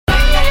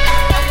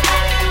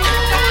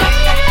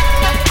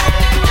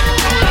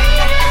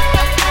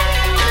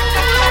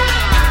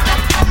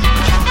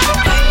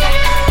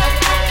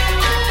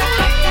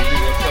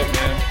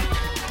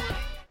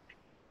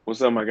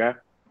What's up, my guy?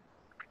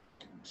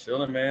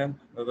 Chilling, man.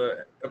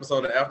 Another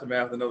episode of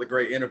Aftermath, another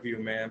great interview,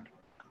 man.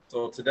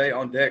 So today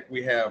on deck,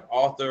 we have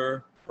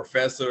author,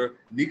 professor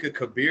Nika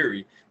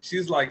Kabiri.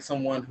 She's like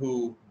someone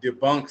who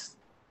debunks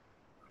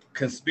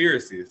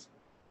conspiracies.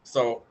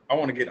 So I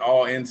want to get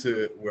all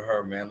into it with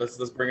her, man. Let's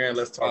bring her in.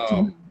 Let's talk.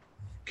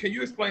 Can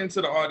you explain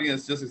to the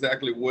audience just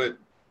exactly what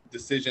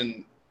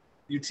decision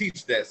you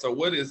teach that? So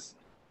what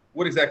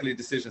exactly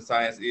decision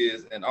science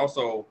is, and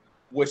also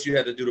what you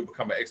had to do to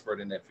become an expert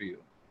in that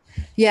field?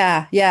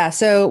 Yeah.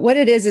 So what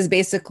it is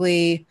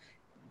basically,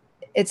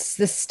 it's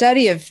the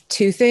study of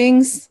two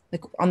things.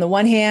 Like on the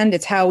one hand,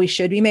 it's how we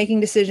should be making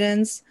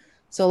decisions.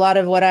 So a lot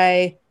of what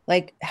I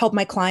like help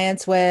my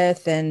clients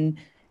with and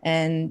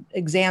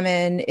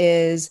examine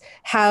is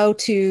how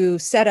to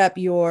set up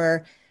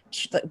your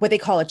what they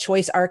call a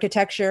choice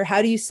architecture.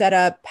 How do you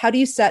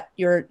set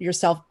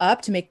yourself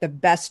up to make the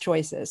best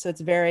choices? So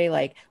it's very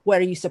like,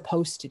 what are you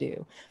supposed to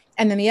do?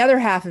 And then the other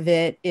half of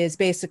it is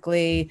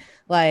basically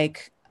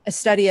like a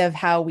study of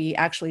how we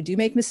actually do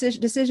make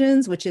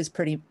decisions, which is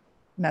pretty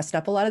messed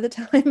up a lot of the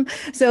time.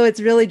 So it's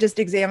really just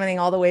examining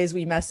all the ways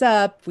we mess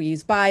up. We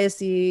use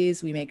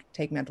biases,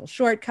 take mental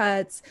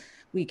shortcuts,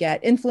 we get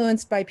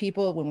influenced by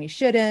people when we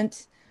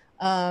shouldn't.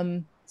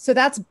 So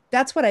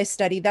that's what I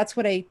study. That's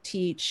what I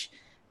teach.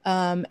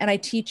 And I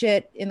teach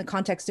it in the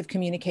context of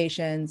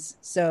communications.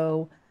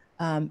 So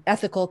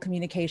ethical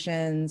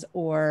communications,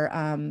 or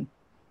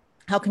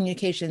how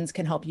communications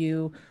can help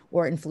you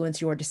or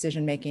influence your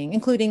decision making,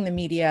 including the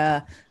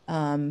media,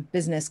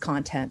 business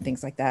content,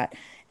 things like that.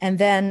 And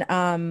then,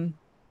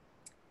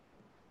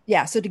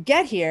 so to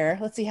get here,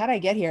 let's see, how did I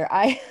get here?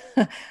 I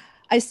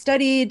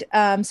studied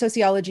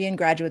sociology in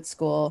graduate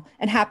school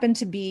and happened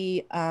to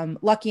be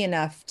lucky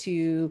enough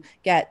to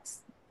get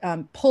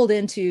pulled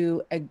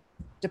into a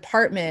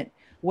department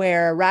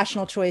where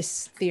rational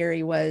choice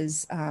theory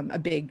was a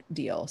big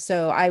deal.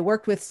 So I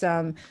worked with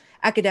some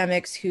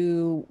academics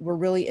who were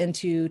really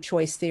into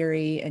choice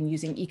theory and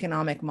using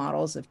economic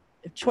models of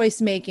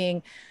choice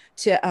making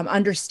to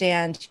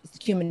understand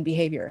human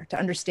behavior, to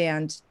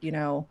understand,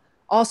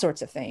 all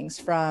sorts of things,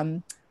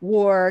 from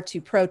war to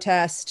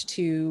protest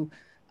to,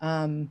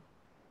 even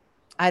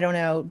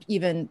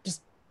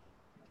just,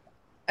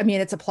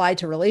 it's applied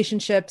to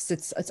relationships.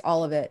 It's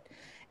all of it.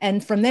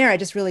 And from there, I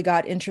just really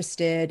got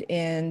interested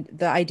in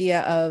the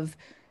idea of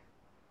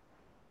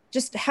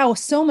just how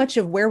so much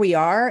of where we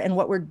are and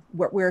what we're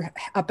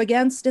up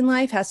against in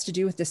life has to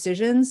do with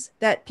decisions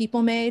that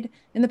people made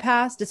in the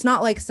past. It's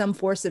not like some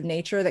force of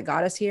nature that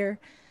got us here.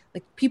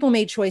 Like, people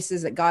made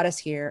choices that got us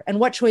here. And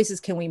what choices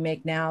can we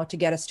make now to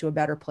get us to a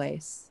better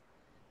place?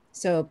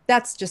 So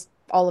that's just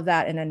all of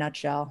that in a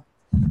nutshell.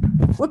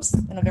 Whoops,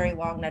 in a very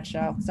long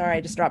nutshell. Sorry,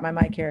 I just dropped my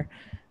mic here.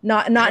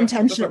 Not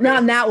intentional, okay. Not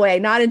in that way,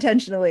 not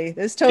intentionally.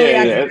 It's totally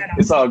accidental.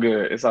 It's all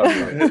good. It's all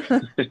good.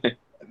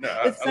 No,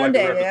 it's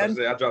Sunday, man.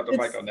 I dropped the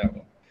mic on that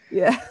one.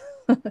 Yeah.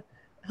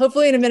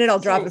 Hopefully in a minute I'll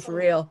drop it for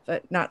real,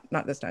 but not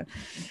this time.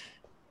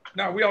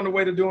 No, we're on the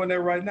way to doing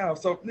that right now.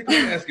 So, Nika,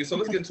 let me ask you. So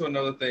let's get into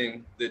another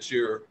thing that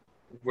you're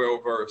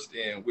well versed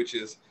in, which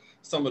is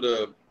some of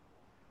the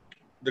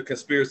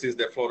conspiracies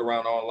that float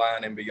around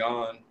online and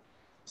beyond.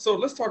 So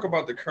let's talk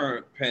about the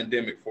current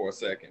pandemic for a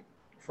second,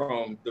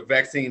 from the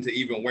vaccine to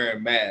even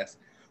wearing masks.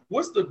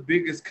 What's the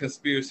biggest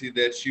conspiracy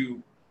that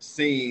you've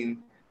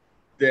seen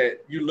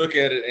that you look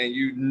at it and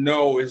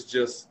is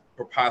just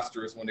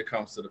preposterous when it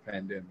comes to the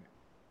pandemic?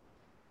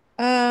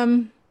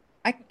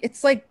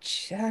 It's like,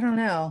 I don't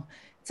know.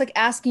 It's like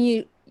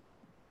asking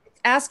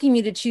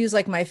me to choose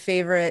like my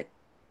favorite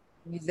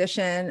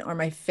musician or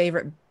my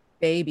favorite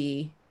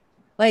baby.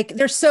 Like,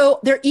 they're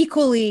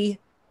equally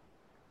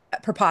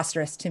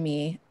preposterous to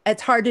me.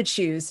 It's hard to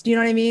choose. Do you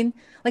know what I mean?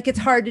 Like, it's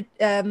hard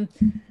to,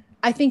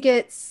 I think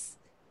it's,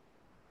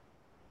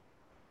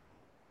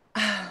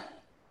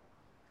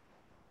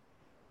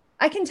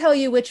 I can tell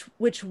you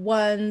which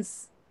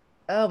ones.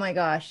 Oh my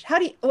gosh. How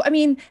do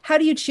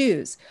you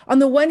choose? On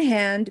the one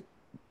hand,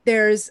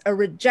 there's a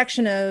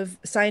rejection of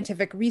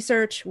scientific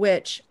research,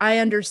 which I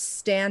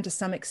understand to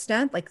some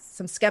extent, like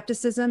some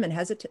skepticism and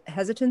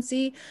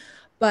hesitancy,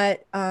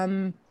 but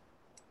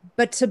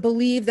to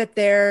believe that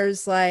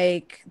there's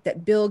like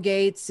that Bill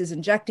Gates is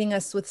injecting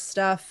us with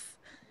stuff,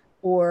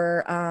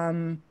 or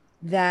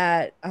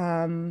that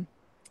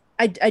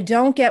I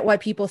don't get why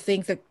people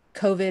think that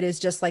COVID is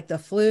just like the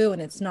flu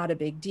and it's not a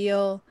big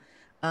deal.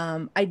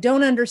 I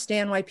don't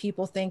understand why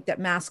people think that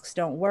masks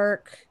don't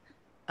work.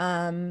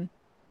 And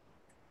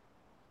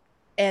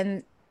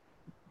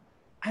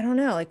I don't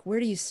know, like, where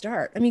do you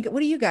start? I mean,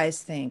 what do you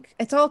guys think?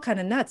 It's all kind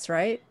of nuts,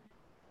 right?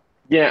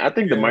 Yeah, I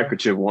think the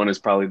microchip one is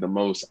probably the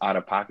most out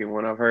of pocket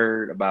one I've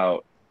heard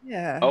about.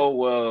 Yeah. Oh,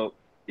 well,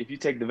 if you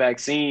take the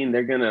vaccine,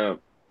 there's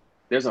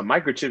a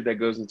microchip that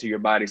goes into your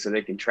body so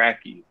they can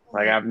track you.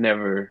 Like, I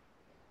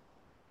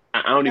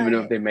don't even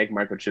know if they make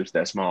microchips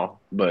that small,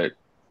 but.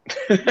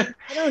 I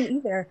don't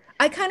either.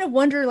 I kind of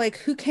wonder, like,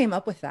 who came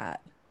up with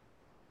that?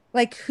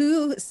 Like,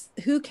 who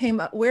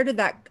came up, where did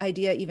that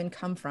idea even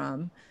come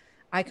from?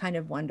 I kind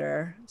of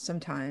wonder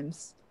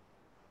sometimes.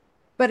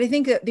 But I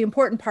think that the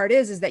important part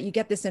is that you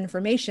get this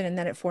information and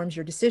then it forms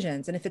your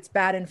decisions. And if it's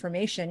bad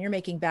information, you're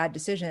making bad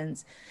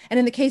decisions. And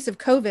in the case of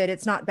COVID,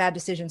 it's not bad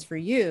decisions for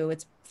you.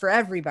 It's for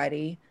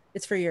everybody.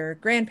 It's for your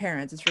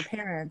grandparents. It's for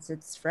parents.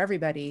 It's for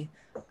everybody.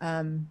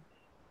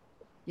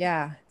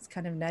 Yeah, it's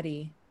kind of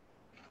nutty.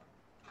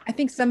 I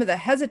think some of the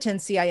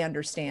hesitancy I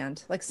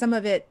understand, like some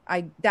of it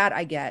I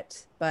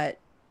get, but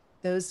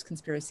those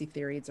conspiracy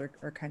theories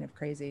are kind of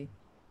crazy.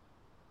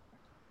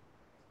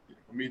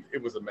 For me,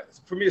 it was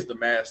for me, it's the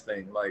mask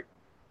thing. Like,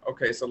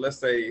 okay, so let's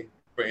say,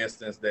 for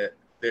instance, that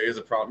there is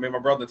a problem. Me and my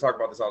brother talk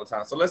about this all the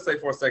time. So let's say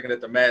for a second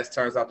that the mask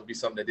turns out to be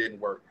something that didn't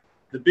work.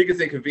 The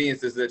biggest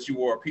inconvenience is that you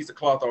wore a piece of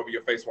cloth over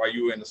your face while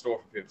you were in the store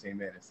for 15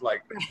 minutes.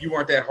 Like, you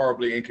weren't that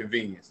horribly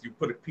inconvenienced. You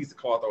put a piece of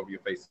cloth over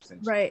your face,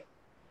 essentially. Right.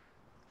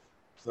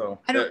 So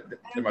that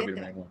might be the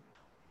main one.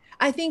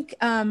 I think,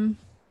 okay,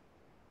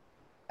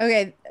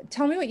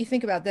 tell me what you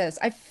think about this.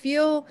 I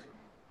feel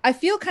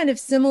kind of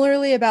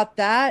similarly about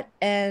that,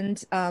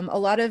 and a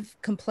lot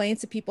of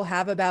complaints that people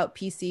have about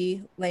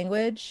PC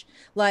language,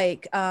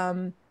 like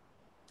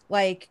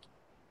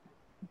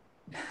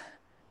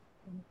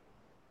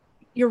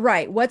you're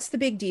right. What's the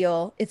big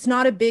deal? It's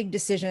not a big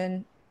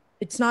decision.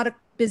 It's not a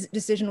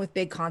decision with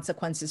big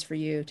consequences for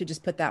you to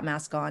just put that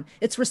mask on.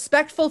 It's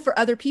respectful for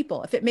other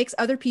people. If it makes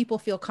other people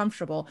feel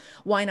comfortable,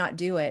 why not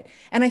do it?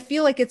 And I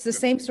feel like it's the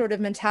same sort of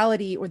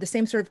mentality or the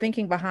same sort of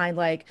thinking behind,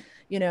 like,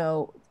 you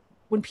know,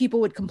 when people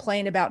would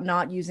complain about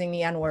not using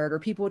the N-word, or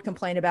people would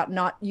complain about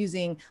not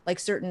using like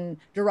certain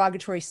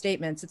derogatory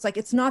statements. It's like,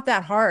 it's not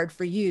that hard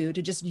for you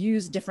to just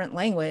use different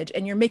language,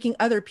 and you're making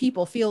other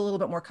people feel a little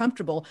bit more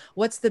comfortable.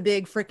 What's the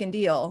big freaking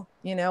deal?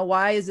 You know,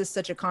 why is this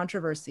such a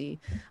controversy?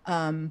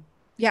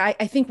 Yeah,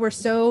 I think we're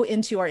so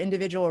into our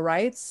individual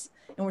rights,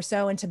 and we're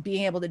so into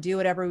being able to do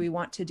whatever we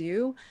want to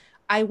do.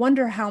 I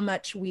wonder how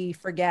much we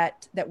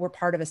forget that we're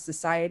part of a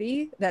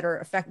society that are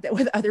affected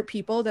with other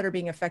people that are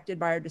being affected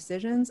by our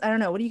decisions. I don't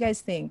know. What do you guys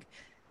think?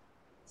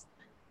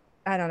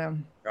 I don't know.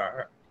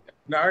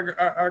 No,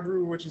 I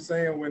agree with what you're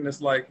saying when it's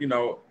like, you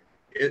know,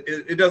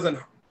 it doesn't,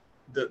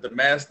 the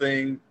mass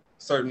thing,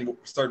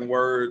 certain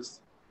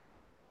words.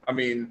 I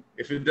mean,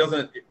 if it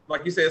doesn't,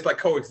 like you said, it's like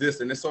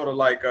coexisting. It's sort of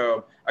like,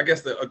 I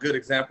guess a good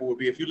example would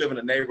be if you live in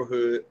a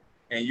neighborhood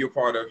and you're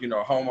part of, you know,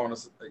 a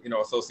homeowners, you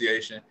know,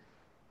 association.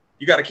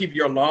 You got to keep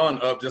your lawn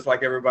up just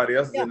like everybody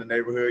else is in the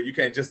neighborhood. You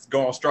can't just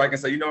go on strike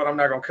and say, you know what, I'm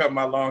not going to cut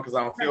my lawn because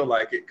I don't feel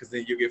like it, because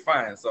then you get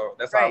fined. So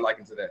that's how I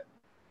liken to that.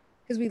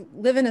 Because we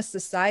live in a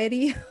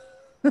society.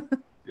 We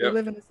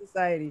live in a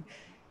society.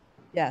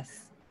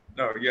 Yes.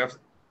 No,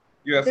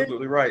 you're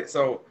absolutely right.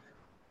 So,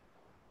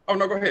 oh,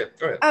 no, go ahead.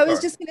 I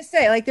was just going to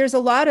say, like, there's a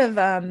lot of,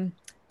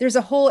 there's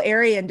a whole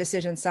area in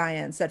decision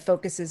science that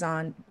focuses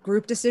on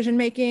group decision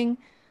making,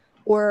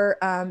 or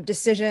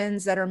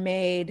decisions that are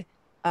made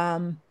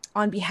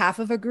on behalf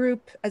of a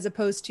group as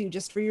opposed to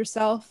just for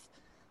yourself.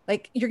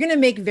 Like, you're going to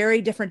make very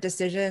different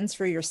decisions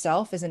for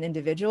yourself as an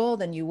individual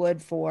than you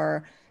would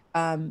for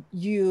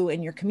you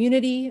and your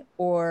community,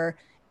 or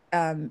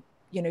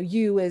you know,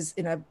 you as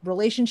in a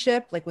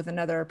relationship, like with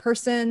another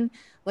person.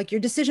 Like, your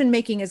decision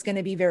making is going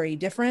to be very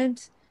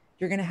different.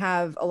 You're going to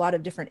have a lot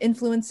of different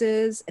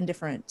influences and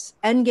different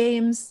end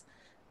games.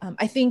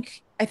 I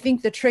think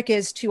the trick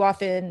is, too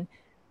often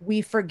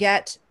we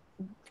forget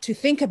to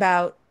think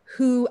about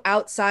who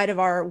outside of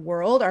our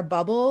world, our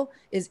bubble,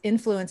 is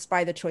influenced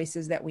by the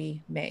choices that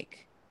we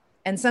make.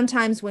 And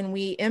sometimes when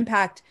we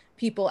impact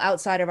people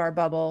outside of our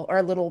bubble, or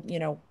a little, you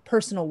know,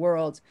 personal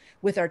world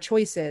with our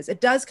choices, it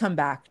does come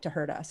back to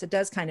hurt us. It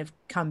does kind of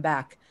come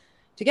back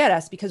to get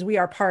us, because we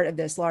are part of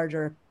this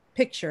larger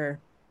picture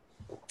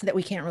that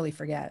we can't really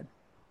forget.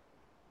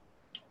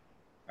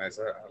 Nice.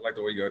 I like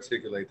the way you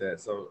articulate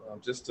that. So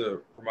just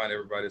to remind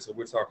everybody, so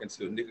we're talking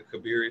to Nika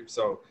Kabiri.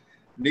 So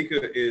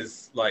Nika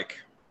is like,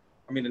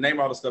 I mean, to name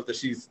all the stuff that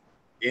she's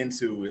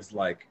into is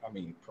like, I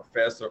mean,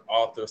 professor,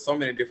 author, so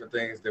many different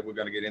things that we're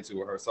going to get into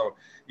with her. So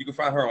you can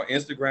find her on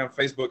Instagram,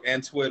 Facebook,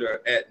 and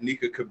Twitter at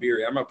Nika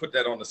Kabiri. I'm going to put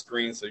that on the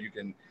screen so you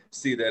can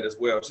see that as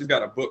well. She's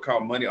got a book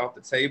called Money Off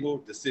the Table,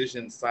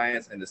 Decision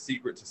Science and the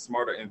Secret to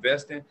Smarter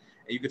Investing.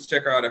 And you can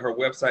check her out at her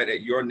website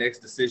at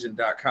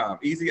yournextdecision.com.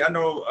 Easy, I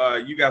know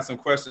you got some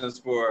questions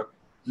for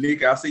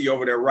Nika. I see you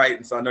over there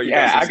writing, so I know you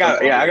got some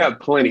stuff. I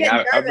got plenty.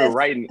 I've been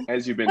writing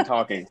as you've been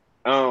talking.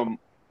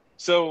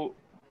 So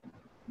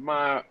I'm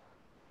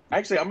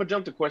gonna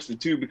jump to question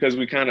 2, because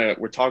we're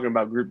talking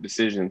about group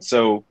decisions.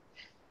 So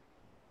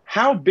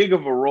how big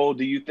of a role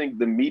do you think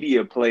the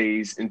media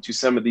plays into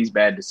some of these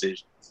bad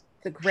decisions?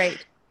 It's a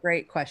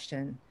great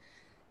question.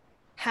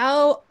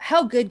 How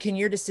good can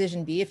your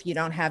decision be if you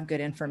don't have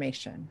good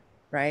information,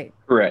 right?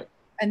 Correct.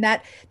 And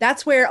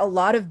that's where a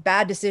lot of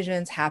bad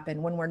decisions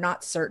happen, when we're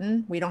not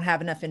certain, we don't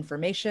have enough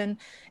information,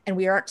 and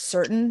we aren't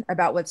certain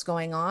about what's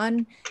going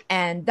on.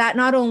 And that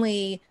not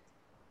only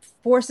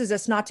forces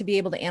us not to be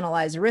able to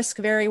analyze risk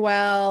very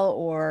well,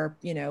 or,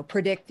 you know,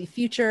 predict the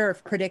future, or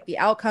predict the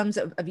outcomes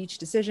of each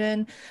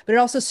decision, but it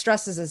also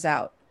stresses us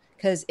out,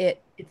 because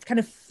it kind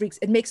of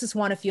it makes us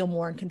want to feel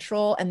more in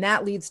control. And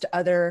that leads to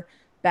other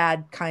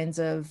bad kinds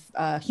of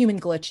human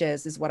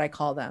glitches is what I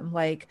call them.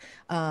 Like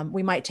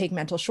we might take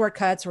mental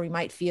shortcuts, or we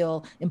might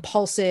feel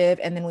impulsive,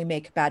 and then we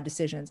make bad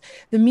decisions.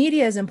 The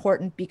media is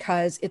important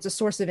because it's a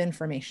source of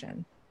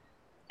information.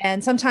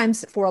 And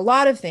sometimes for a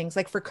lot of things,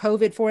 like for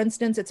COVID, for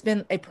instance, it's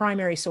been a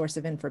primary source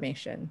of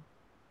information.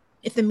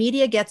 If the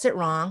media gets it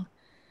wrong,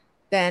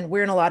 then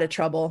we're in a lot of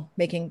trouble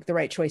making the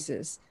right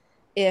choices.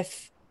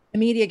 If the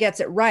media gets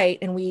it right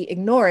and we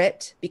ignore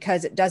it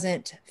because it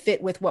doesn't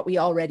fit with what we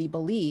already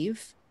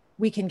believe,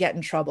 we can get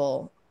in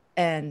trouble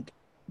and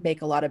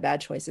make a lot of bad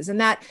choices.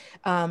 And that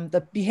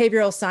the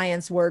behavioral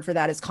science word for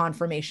that is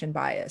confirmation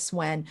bias.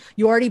 When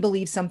you already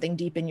believe something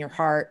deep in your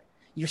heart,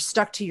 you're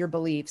stuck to your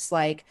beliefs.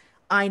 Like,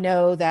 I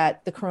know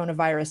that the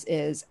coronavirus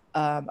is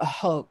a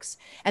hoax,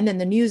 and then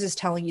the news is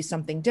telling you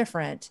something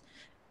different.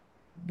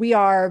 We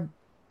are,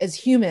 as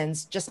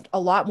humans, just a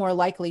lot more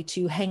likely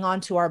to hang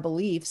on to our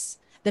beliefs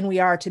than we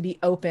are to be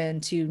open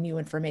to new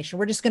information.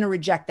 We're just going to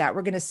reject that.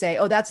 We're going to say,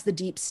 oh, that's the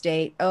deep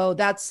state. Oh,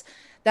 that's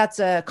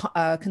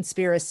a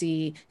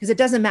conspiracy, because it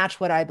doesn't match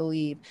what I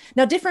believe.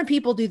 Now, different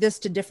people do this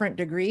to different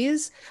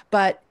degrees,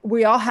 but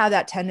we all have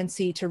that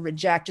tendency to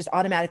reject, just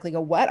automatically go,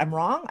 what? I'm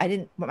wrong.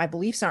 My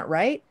beliefs aren't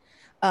right.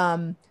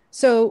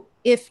 So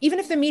even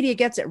if the media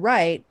gets it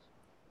right,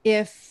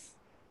 if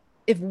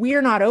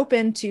we're not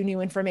open to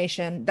new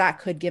information, that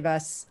could get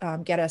us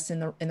in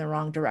the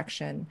wrong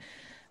direction.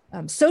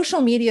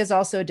 Social media is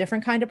also a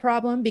different kind of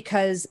problem,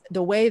 because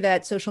the way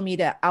that social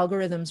media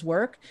algorithms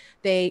work,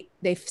 they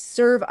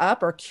serve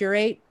up or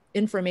curate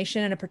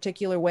information in a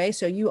particular way.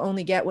 So you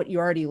only get what you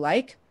already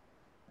like,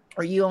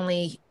 or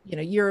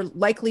you're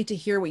likely to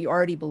hear what you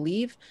already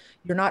believe.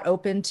 You're not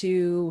open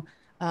to,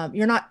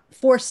 you're not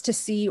forced to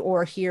see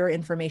or hear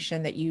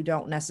information that you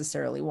don't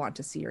necessarily want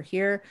to see or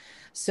hear.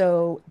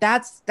 So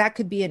that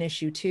could be an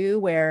issue too,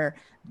 where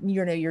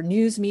your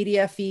news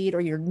media feed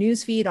or your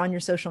news feed on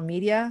your social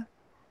media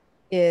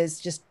is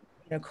just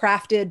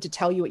crafted to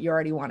tell you what you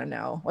already want to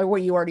know or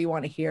what you already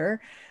want to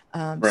hear.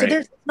 So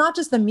there's not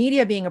just the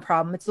media being a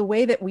problem, it's the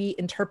way that we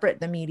interpret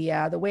the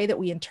media, the way that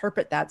we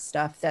interpret that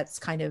stuff, that's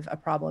kind of a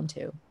problem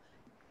too.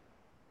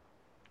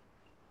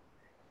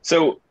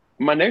 So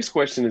my next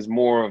question is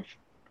more of,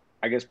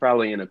 I guess,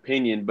 probably an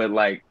opinion, but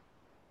like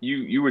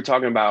you were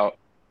talking about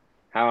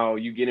how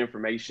you get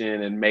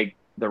information and make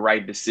the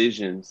right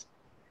decisions.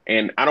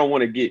 And I don't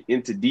want to get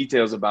into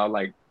details about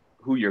like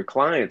who your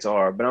clients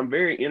are, but I'm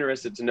very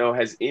interested to know,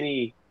 has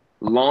any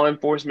law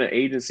enforcement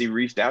agency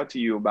reached out to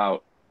you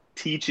about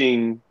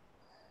teaching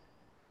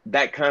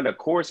that kind of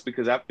course?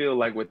 Because I feel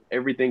like with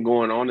everything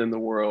going on in the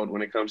world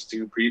when it comes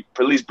to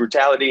police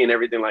brutality and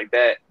everything like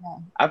that, yeah,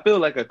 I feel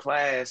like a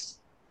class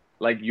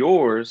like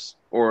yours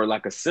or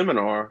like a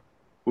seminar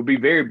would be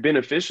very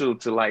beneficial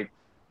to like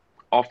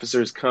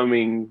officers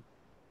coming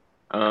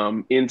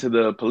into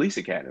the police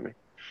academy.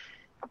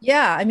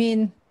 Yeah, I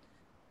mean,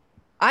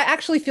 I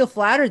actually feel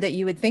flattered that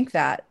you would think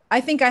that.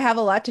 I think I have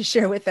a lot to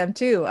share with them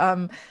too.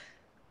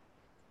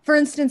 For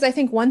instance, I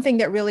think one thing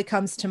that really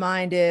comes to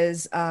mind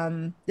is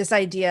this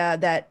idea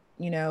that,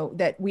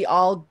 that we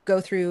all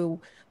go through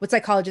what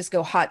psychologists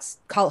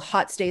call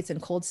hot states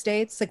and cold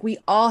states. Like, we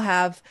all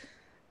have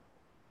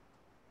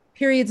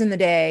periods in the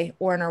day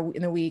or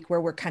in the week where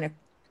we're kind of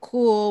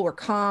cool, we're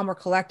calm, we're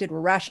collected, we're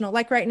rational,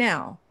 like right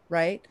now,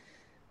 right?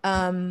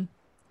 And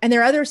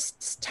there are other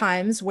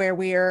times where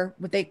we're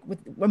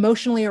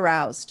emotionally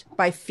aroused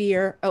by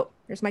fear. Oh,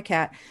 there's my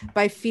cat.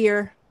 By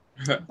fear,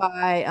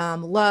 by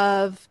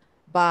love,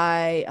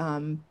 by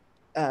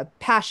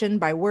passion,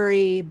 by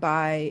worry,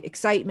 by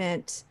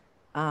excitement,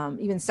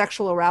 even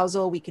sexual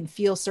arousal. We can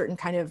feel certain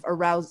kind of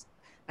arousal.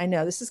 I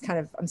know this is kind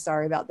of, I'm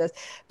sorry about this,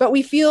 but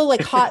we feel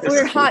like hot.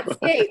 We're in hot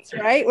states,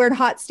 right? We're in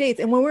hot states.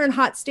 And when we're in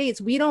hot states,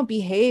 we don't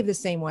behave the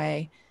same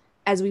way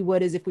as we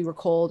would as if we were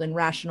cold and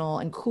rational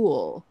and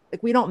cool.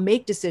 Like, we don't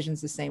make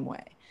decisions the same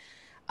way.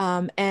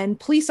 And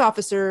police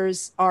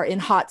officers are in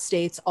hot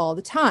states all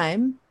the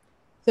time.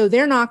 So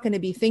they're not going to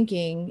be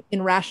thinking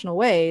in rational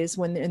ways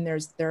when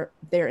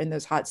they're in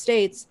those hot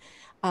states.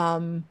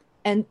 And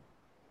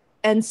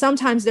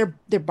sometimes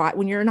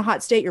when you're in a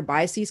hot state, your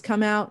biases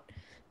come out.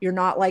 You're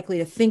not likely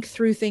to think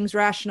through things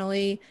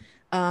rationally.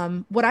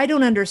 What I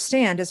don't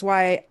understand is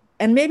why,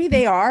 and maybe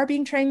they are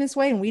being trained this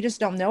way and we just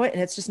don't know it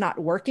and it's just not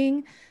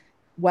working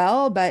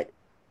well, but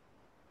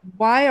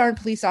why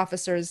aren't police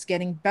officers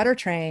getting better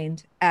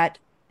trained at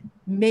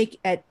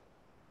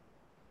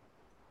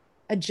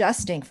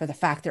adjusting for the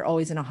fact they're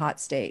always in a hot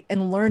state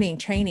and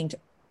training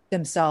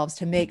themselves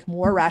to make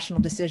more rational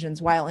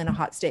decisions while in a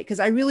hot state? Because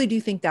I really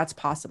do think that's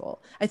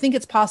possible. I think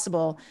it's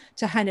possible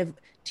to kind of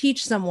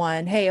teach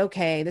someone, hey,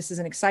 okay, this is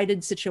an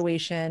excited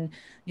situation.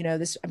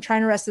 I'm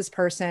trying to arrest this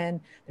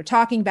person. They're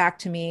talking back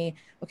to me.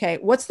 Okay,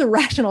 what's the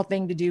rational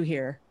thing to do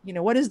here?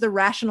 What is the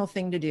rational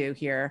thing to do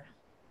here?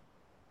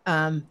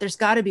 There's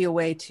got to be a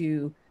way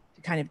to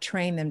kind of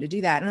train them to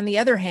do that. And on the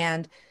other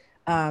hand,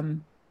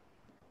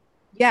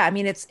 yeah,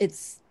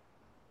 it's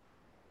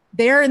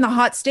they're in the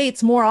hot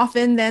states more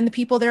often than the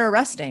people they're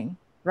arresting.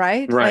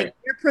 right? Like Right.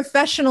 they're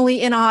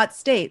professionally in a hot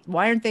state.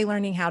 Why aren't they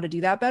learning how to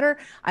do that better?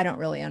 I don't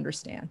really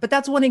understand. But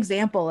that's one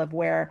example of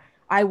where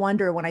I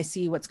wonder when I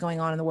see what's going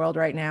on in the world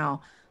right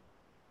now,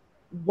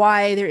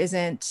 why there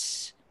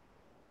isn't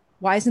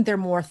why isn't there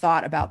more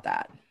thought about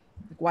that?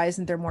 Like, why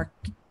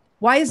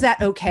is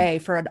that okay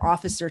for an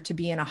officer to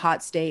be in a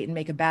hot state and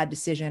make a bad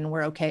decision?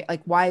 We're okay.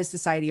 Like, why is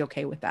society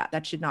okay with that?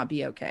 That should not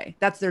be okay.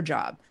 That's their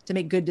job to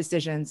make good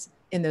decisions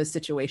in those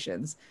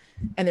situations,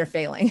 and they're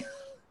failing.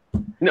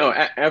 No,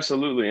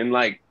 absolutely. And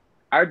like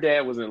our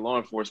dad was in law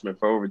enforcement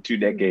for over 2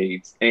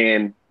 decades,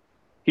 and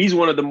he's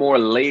one of the more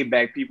laid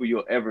back people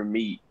you'll ever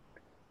meet.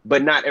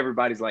 But not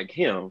everybody's like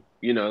him.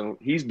 You know,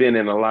 he's been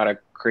in a lot of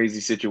crazy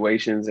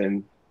situations,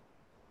 and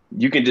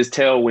you can just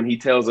tell when he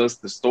tells us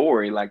the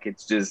story, like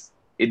it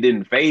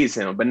didn't phase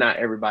him. But not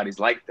everybody's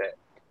like that.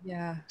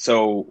 Yeah.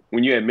 So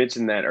when you had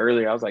mentioned that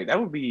earlier, I was like, that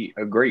would be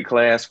a great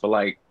class for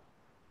like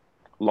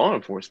law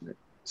enforcement.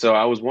 So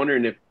I was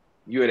wondering if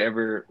you had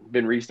ever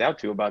been reached out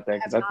to about that,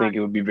 because I think it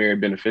would be very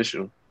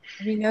beneficial.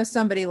 If you know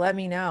somebody, let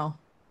me know.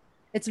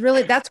 It's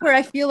really that's where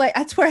I feel like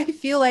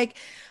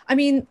I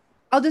mean,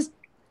 I'll just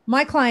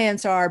my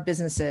clients are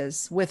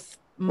businesses with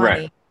Right.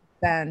 money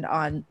spend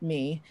on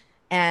me.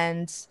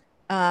 And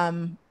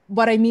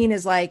what I mean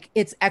is like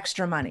it's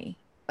extra money.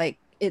 Like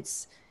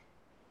it's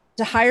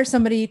to hire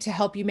somebody to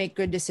help you make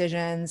good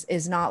decisions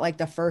is not like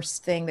the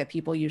first thing that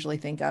people usually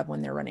think of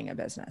when they're running a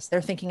business.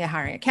 They're thinking of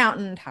hiring an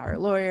accountant, hire a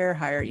lawyer,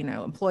 hire,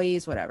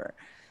 employees, whatever.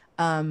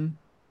 Um,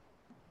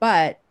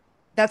 but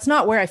that's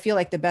not where I feel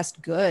like the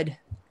best good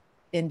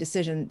in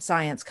decision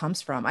science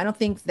comes from. I don't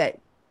think that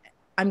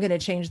I'm going to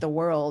change the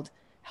world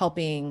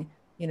helping,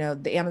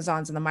 the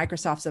Amazons and the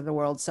Microsofts of the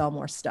world sell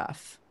more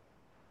stuff.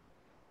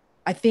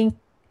 I think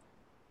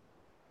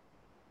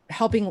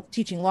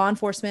teaching law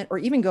enforcement or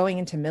even going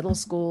into middle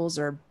schools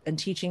and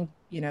teaching,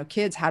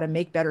 kids how to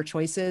make better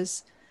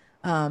choices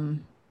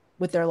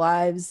with their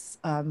lives,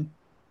 like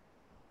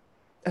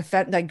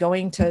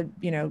going to,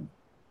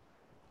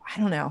 I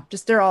don't know,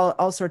 just there are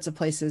all sorts of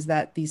places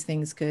that these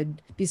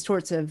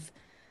sorts of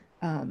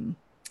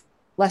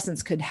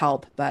lessons could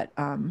help. But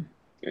I don't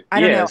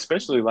Yeah, know.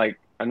 especially like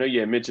I know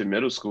you had mentioned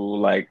middle school.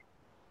 Like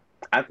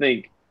I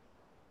think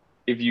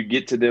if you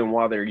get to them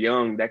while they're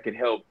young, that could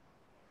help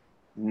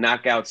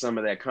knock out some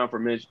of that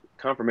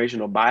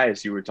confirmational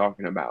bias you were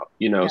talking about.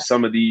 Yeah.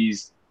 Some of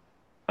these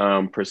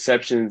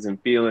perceptions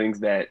and feelings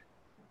that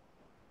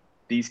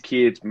these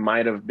kids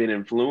might have been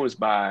influenced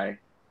by,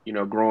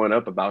 growing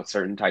up about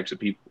certain types of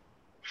people.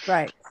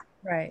 Right.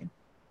 Right.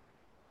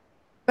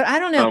 But I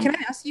don't know. Um, Can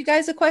I ask you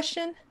guys a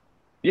question?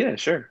 yeah,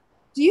 sure.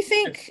 Do you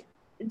think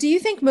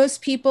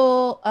most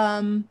people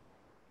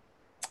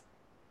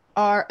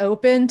are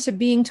open to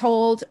being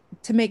told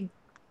to make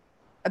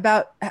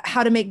about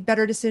how to make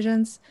better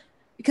decisions?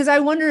 Because I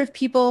wonder if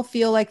people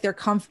feel like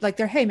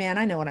they're hey man,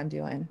 I know what I'm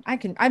doing.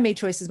 I made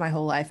choices my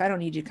whole life. I don't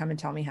need you to come and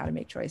tell me how to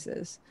make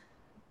choices.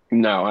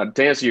 No,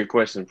 to answer your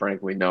question,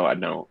 frankly, no, I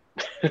don't.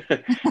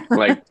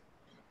 Like,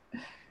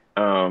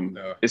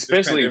 No, this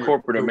especially in pandemic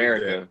corporate proved that.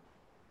 America,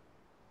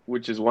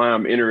 which is why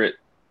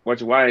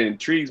why it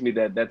intrigues me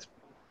that that's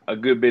a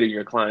good bit of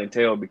your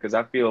clientele, because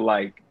I feel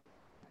like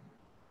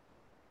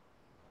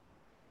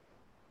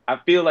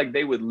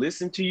they would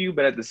listen to you,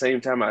 but at the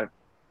same time, I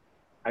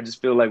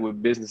just feel like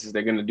with businesses,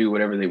 they're going to do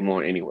whatever they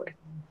want anyway.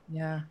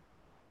 Yeah.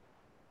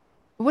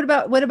 What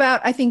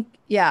about I think,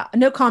 yeah,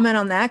 no comment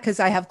on that because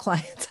I have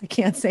clients. I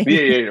can't say Yeah,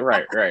 anything. yeah,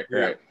 right, right, Yeah.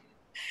 right.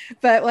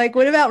 But like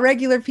what about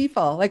regular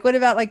people? Like what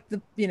about like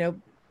the,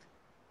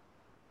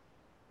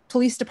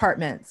 police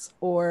departments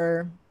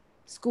or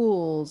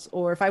schools,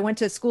 or if I went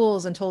to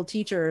schools and told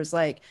teachers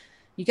like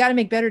you got to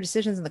make better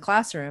decisions in the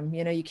classroom.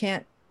 You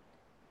can't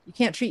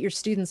treat your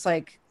students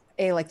like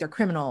they're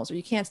criminals, or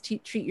you can't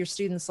treat your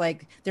students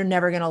like they're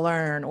never going to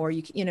learn, or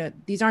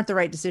these aren't the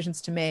right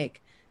decisions to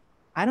make.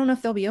 I don't know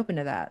if they'll be open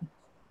to that.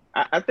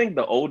 I think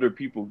the older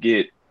people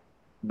get,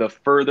 the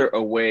further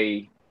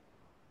away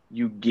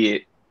you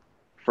get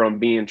from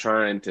being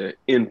trying to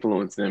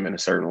influence them in a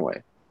certain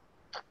way.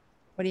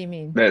 What do you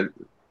mean? That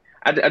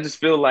I just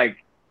feel like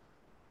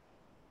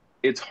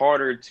it's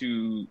harder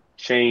to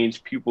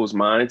change people's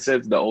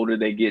mindsets the older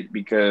they get,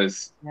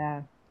 because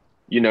Yeah.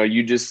 you're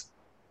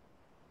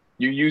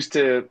used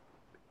to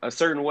a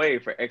certain way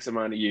for X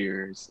amount of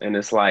years, and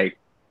it's like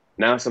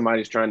now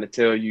somebody's trying to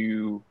tell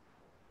you,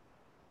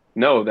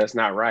 no, that's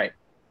not right,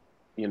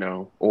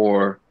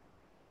 or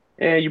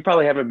you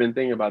probably haven't been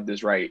thinking about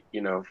this right,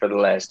 for the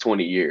last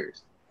 20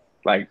 years.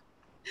 Like,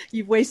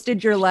 You've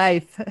wasted your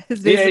life.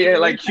 Is yeah, yeah, basically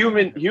like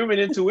human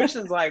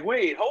intuition's like,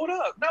 wait, hold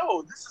up,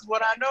 no, this is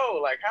what I know.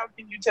 Like, how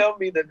can you tell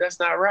me that that's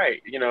not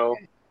right?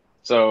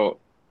 So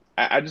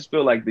I just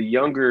feel like the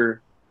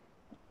younger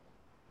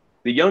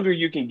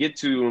you can get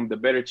to them, the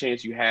better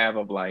chance you have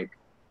of like,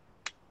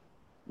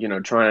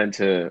 trying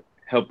to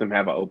help them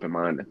have an open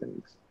mind to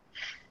things.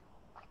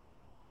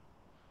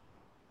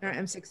 All right,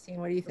 M16.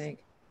 What do you think?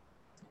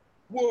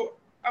 Well,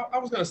 I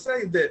was going to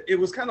say that it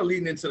was kind of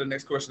leading into the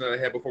next question that I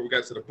had before we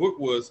got to the book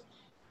was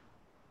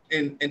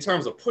in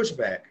terms of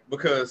pushback,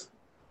 because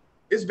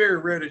it's very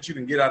rare that you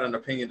can get out an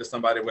opinion to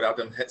somebody without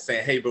them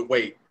saying, hey, but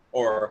wait,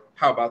 or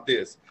how about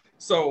this?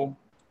 So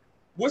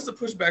what's the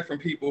pushback from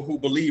people who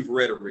believe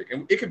rhetoric?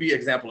 And it could be an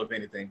example of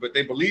anything, but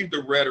they believe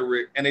the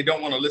rhetoric and they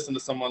don't want to listen to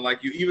someone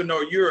like you, even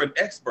though you're an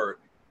expert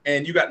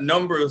and you got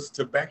numbers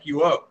to back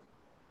you up.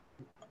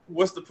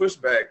 What's the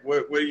pushback?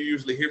 What do you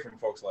usually hear from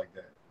folks like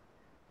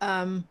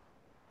that?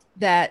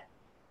 That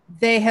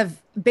they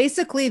have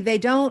basically, they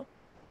don't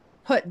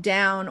put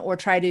down or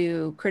try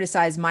to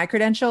criticize my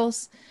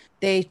credentials.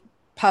 They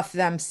puff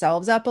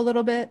themselves up a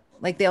little bit.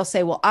 Like they'll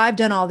say, well, I've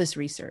done all this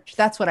research.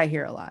 That's what I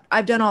hear a lot.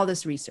 I've done all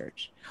this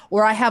research,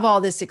 or I have all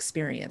this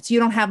experience. You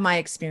don't have my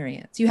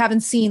experience. You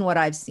haven't seen what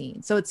I've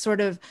seen. So it's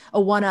sort of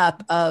a one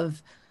up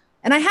of,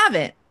 and I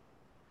haven't.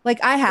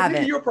 Like I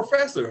haven't. You're a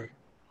professor.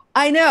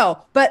 I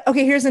know, but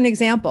okay, here's an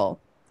example.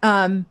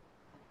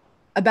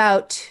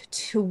 About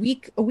a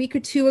week or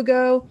two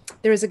ago,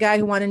 there was a guy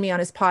who wanted me on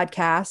his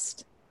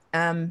podcast,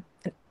 an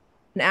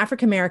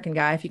African-American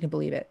guy, if you can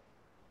believe it.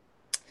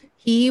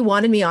 He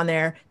wanted me on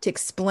there to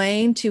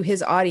explain to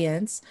his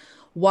audience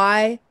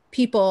why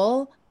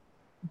people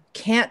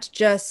can't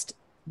just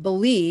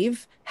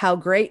believe how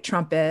great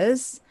Trump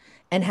is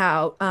and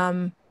how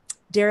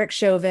Derek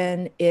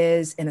Chauvin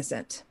is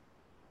innocent.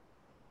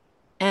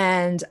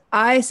 And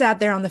I sat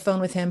there on the phone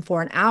with him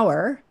for an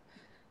hour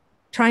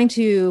trying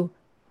to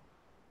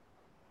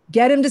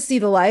get him to see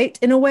the light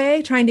in a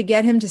way, trying to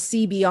get him to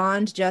see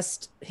beyond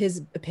just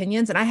his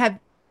opinions. And I have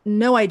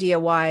no idea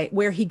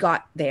where he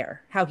got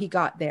there, how he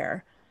got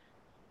there.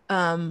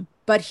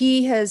 But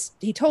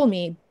he told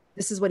me,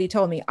 this is what he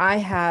told me. I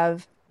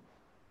have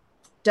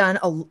done,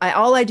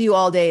 all I do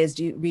all day is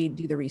do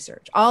the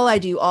research. All I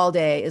do all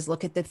day is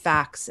look at the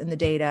facts and the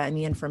data and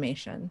the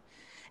information.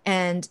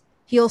 And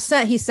he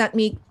sent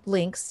me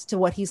links to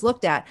what he's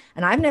looked at.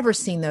 And I've never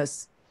seen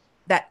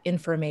that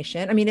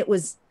information. I mean, it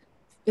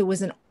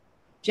wasn't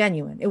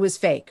genuine. It was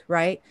fake,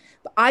 right?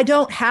 But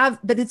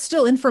it's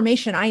still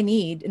information I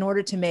need in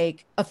order to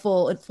make a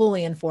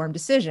fully informed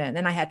decision.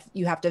 And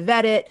you have to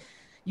vet it.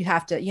 You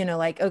have to,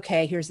 like,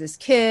 okay, here's this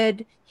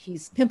kid.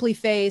 He's pimply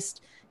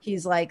faced.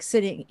 He's like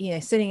sitting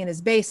in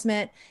his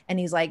basement and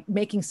he's like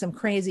making some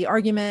crazy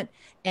argument.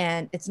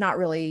 And it's not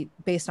really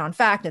based on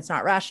fact. It's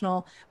not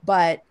rational,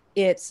 but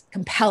it's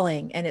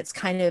compelling. And it's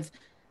kind of,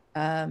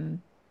 I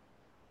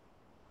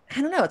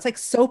don't know. It's like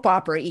soap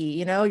opera-y,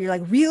 you're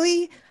like,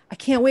 really? I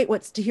can't wait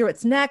to hear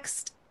what's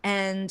next.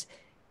 And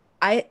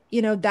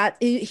that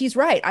he's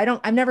right.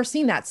 I've never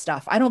seen that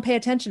stuff. I don't pay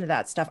attention to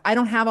that stuff. I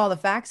don't have all the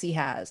facts he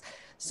has.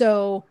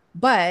 So,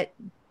 but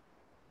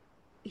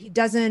he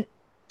doesn't,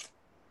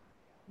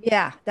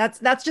 yeah,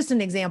 that's just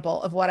an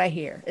example of what I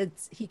hear.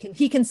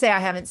 He can say, I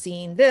haven't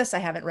seen this. I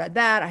haven't read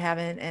that. I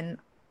haven't. And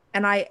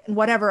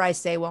whatever I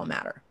say won't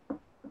matter.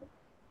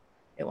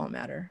 It won't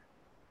matter.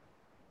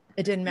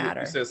 It didn't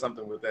matter. You said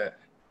something with that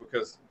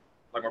because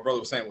like my brother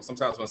was saying, well,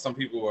 sometimes when some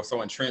people are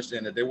so entrenched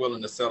in it, they're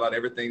willing to sell out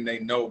everything they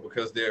know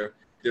because they're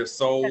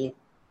so,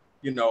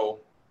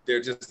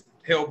 they're just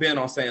hell bent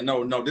on saying,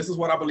 no, this is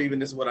what I believe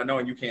and this is what I know,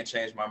 and you can't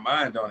change my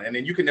mind on it. And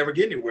then you can never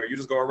get anywhere. You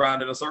just go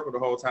around in a circle the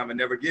whole time and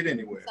never get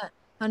anywhere.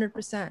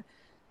 100%.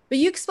 But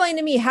you explain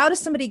to me, how does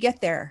somebody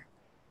get there?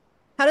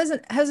 How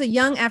does a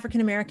young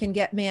African-American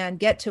man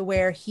get to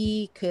where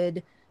he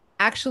could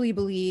actually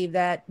believe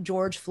that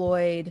George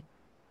Floyd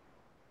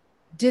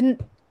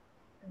didn't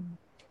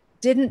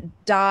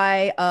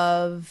die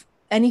of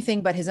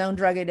anything but his own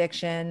drug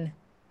addiction,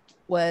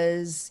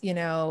 was,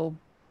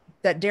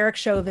 that Derek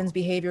Chauvin's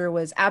behavior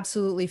was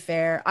absolutely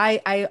fair?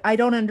 I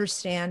don't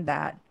understand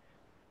that.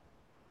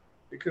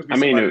 It could be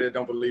somebody that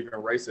don't believe in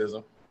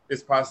racism.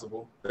 It's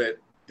possible that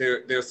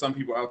there's some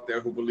people out there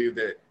who believe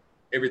that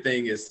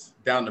everything is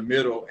down the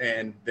middle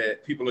and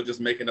that people are just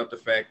making up the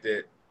fact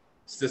that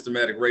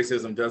systematic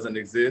racism doesn't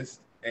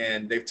exist.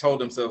 And they've told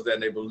themselves that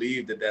and they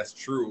believe that that's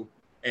true.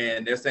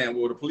 And they're saying,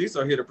 well, the police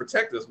are here to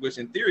protect us, which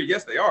in theory,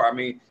 yes, they are. I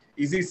mean,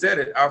 Easy said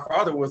it. Our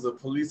father was a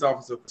police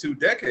officer for 2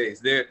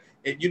 decades.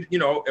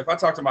 If I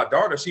talk to my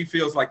daughter, she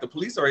feels like the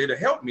police are here to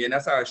help me, and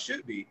that's how it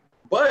should be.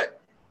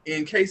 But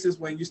in cases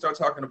when you start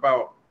talking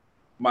about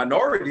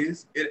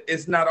minorities,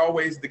 it's not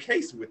always the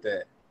case with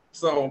that.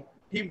 So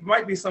he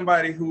might be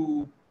somebody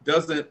who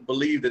doesn't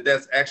believe that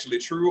that's actually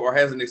true or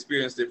hasn't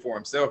experienced it for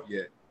himself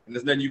yet. And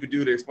there's nothing you could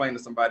do to explain to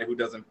somebody who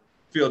doesn't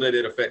feel that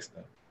it affects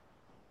them.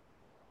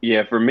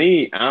 Yeah, for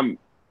me, I'm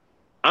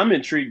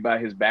intrigued by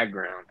his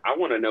background. I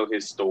want to know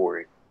his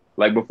story.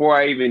 Like before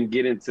I even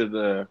get into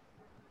the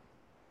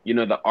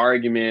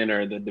argument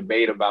or the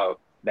debate about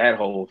that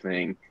whole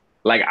thing,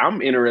 like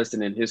I'm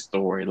interested in his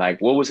story. Like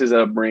what was his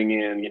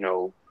upbringing?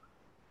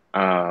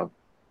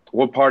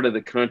 What part of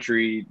the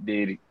country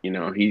did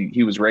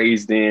he was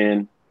raised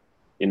in?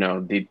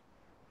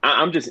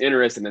 I'm just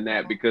interested in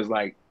that because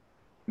like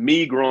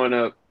me growing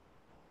up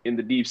in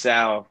the Deep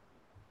South,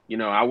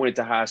 I went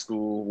to high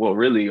school. Well,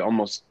 really,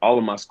 almost all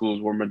of my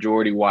schools were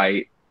majority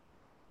white.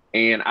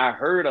 And I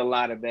heard a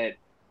lot of that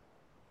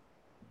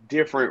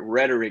different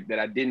rhetoric that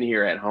I didn't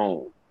hear at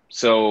home.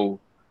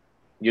 So,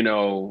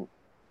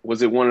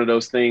 was it one of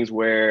those things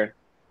where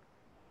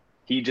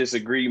he just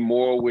agreed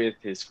more with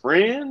his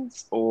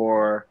friends,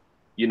 or,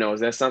 is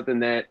that something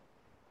that,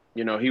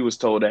 he was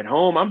told at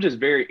home? I'm just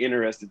very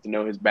interested to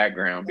know his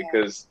background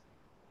because,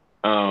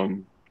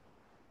 um,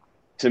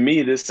 to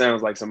me, this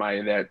sounds like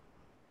somebody that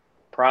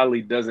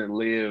probably doesn't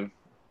live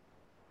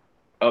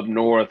up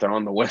north or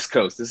on the West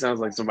Coast. This sounds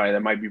like somebody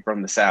that might be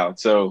from the South.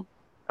 So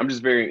I'm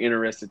just very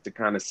interested to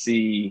kind of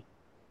see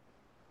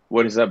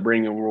what his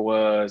upbringing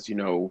was,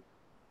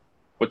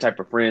 what type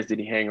of friends did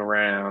he hang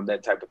around,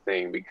 that type of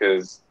thing,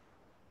 because,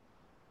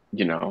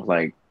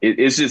 like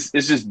it's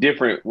just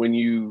different when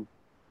you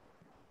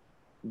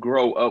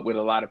grow up with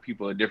a lot of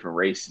people of different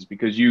races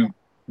because you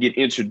get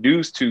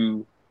introduced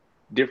to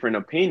different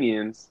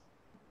opinions.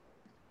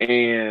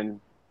 And,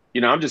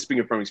 I'm just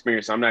speaking from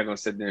experience. So I'm not going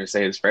to sit there and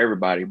say it's for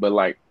everybody, but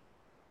like,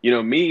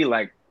 me,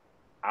 like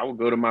I would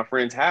go to my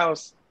friend's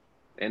house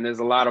and there's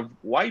a lot of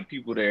white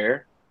people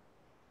there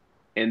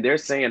and they're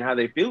saying how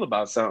they feel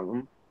about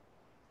something.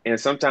 And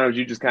sometimes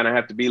you just kind of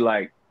have to be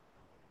like,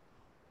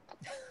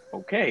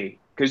 okay,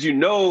 because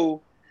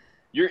you're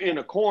in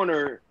a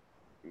corner,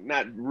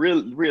 not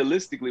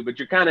realistically, but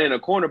you're kind of in a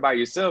corner by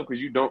yourself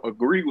because you don't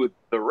agree with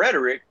the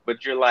rhetoric,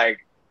 but you're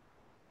like,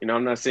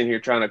 I'm not sitting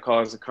here trying to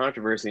cause a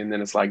controversy and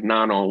then it's like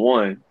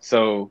 9-on-1.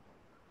 So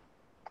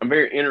I'm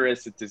very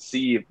interested to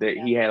see if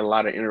he had a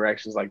lot of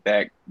interactions like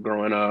that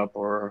growing up,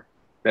 or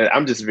that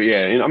I'm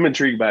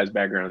intrigued by his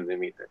background and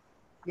anything.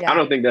 Yeah. I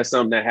don't think that's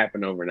something that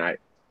happened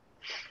overnight.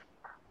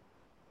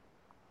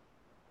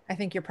 I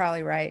think you're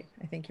probably right.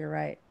 I think you're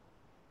right.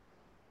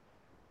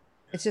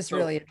 It's just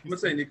really interesting. I'm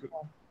gonna say,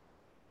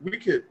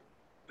 Nika,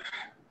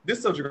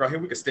 this subject right here,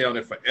 we could stay on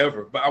it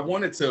forever, but I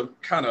wanted to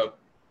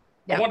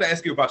I wanted to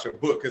ask you about your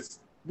book, because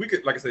we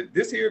could, like I said,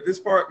 this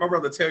part, my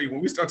brother tell you,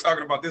 when we start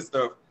talking about this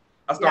stuff,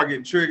 I start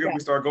getting triggered. We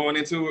start going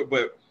into it,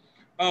 but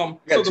got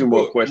so two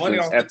more questions Money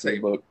Off after the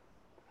Table. Book.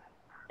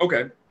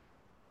 Okay,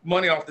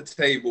 Money Off the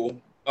Table.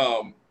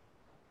 Can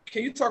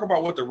you talk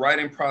about what the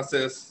writing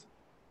process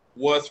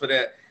was for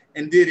that,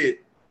 and did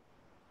it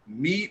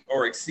meet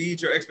or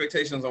exceed your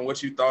expectations on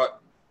what you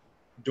thought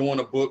doing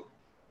a book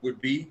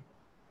would be?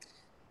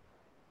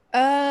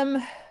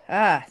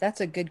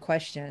 That's a good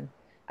question.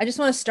 I just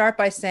want to start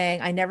by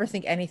saying I never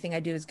think anything I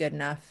do is good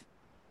enough.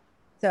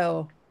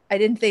 So I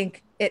didn't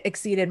think it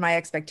exceeded my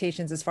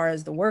expectations as far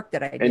as the work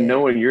that I did. And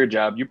knowing your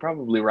job, you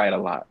probably write a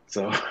lot.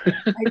 So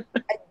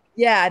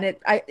and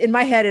in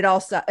my head,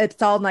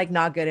 it's all like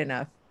not good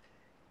enough.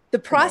 The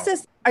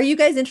process. Are you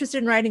guys interested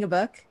in writing a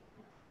book?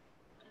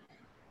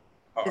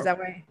 Is that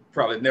why?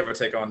 Probably never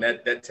take on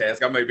that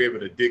task. I may be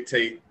able to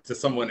dictate to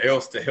someone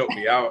else to help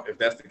me out if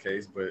that's the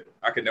case, but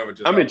I could never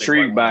just. I'm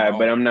intrigued by it,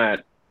 but I'm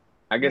not.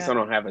 I guess I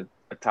don't have a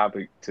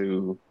topic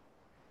to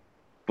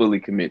fully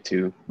commit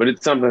to, but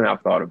it's something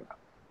I've thought about.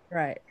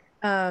 Right.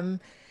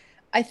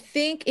 I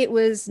think it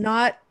was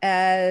not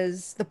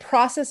as the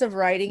process of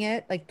writing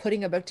it, like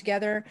putting a book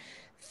together,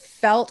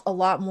 felt a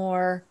lot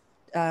more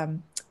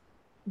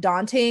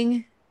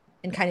daunting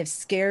and kind of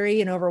scary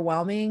and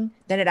overwhelming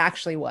than it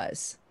actually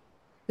was.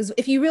 Because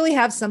if you really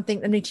have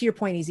something, I mean, to your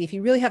point, Easy, if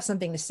you really have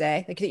something to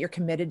say, like that you're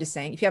committed to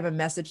saying, if you have a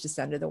message to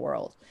send to the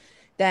world,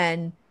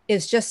 then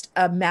it's just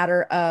a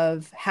matter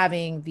of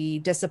having the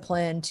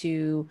discipline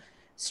to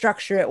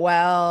structure it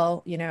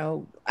well,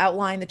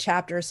 outline the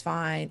chapters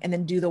fine, and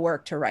then do the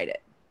work to write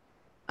it.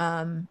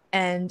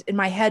 And in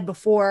my head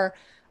before,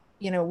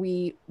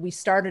 we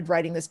started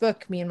writing this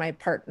book, me and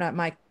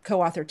my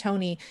co-author,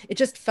 Tony, it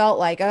just felt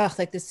like,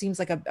 like this seems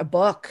like a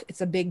book.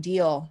 It's a big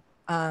deal.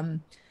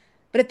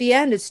 But at the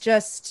end, it's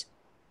just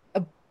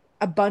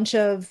a bunch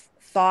of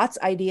thoughts,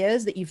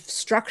 ideas that you've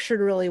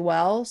structured really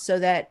well so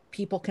that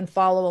people can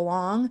follow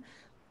along.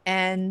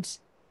 And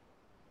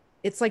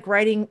it's like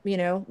writing,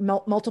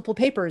 multiple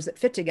papers that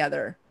fit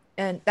together.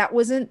 And it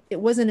wasn't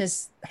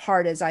as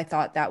hard as I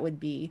thought that would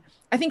be.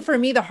 I think for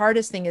me, the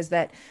hardest thing is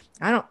that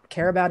I don't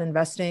care about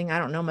investing. I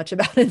don't know much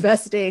about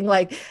investing,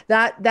 like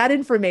that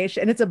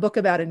information. And it's a book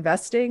about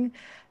investing.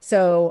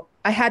 So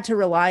I had to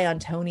rely on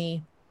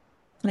Tony,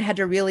 and I had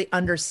to really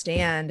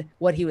understand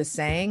what he was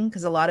saying,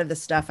 because a lot of the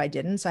stuff I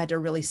didn't. So I had to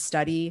really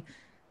study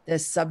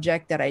this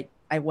subject that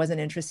I wasn't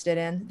interested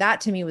in.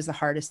 That to me was the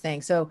hardest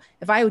thing. So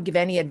if I would give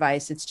any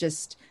advice, it's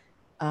just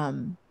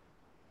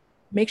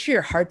make sure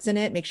your heart's in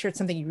it. Make sure it's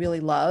something you really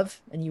love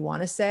and you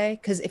want to say.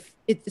 Because if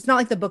it's not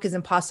like the book is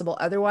impossible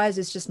otherwise,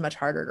 it's just much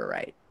harder to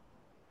write.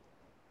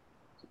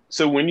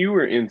 So when you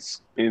were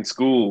in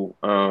school,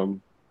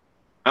 I'm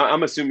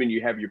assuming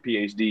you have your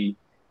PhD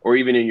or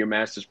even in your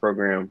master's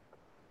program.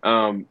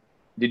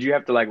 Did you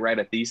have to write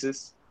a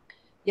thesis?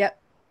 Yep.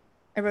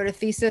 I wrote a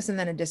thesis and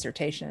then a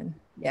dissertation.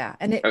 Yeah.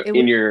 And it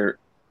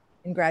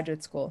in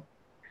graduate school.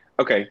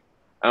 Okay.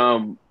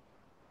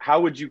 How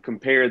would you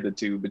compare the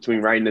two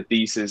between writing a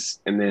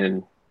thesis and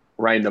then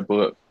writing a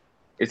book?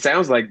 It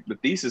sounds like the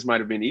thesis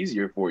might've been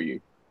easier for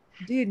you.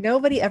 Dude,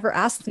 nobody ever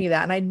asked me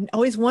that. And I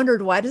always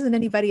wondered, why doesn't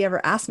anybody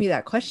ever ask me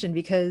that question?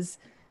 Because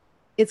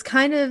it's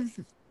kind of,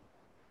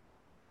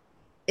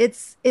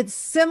 it's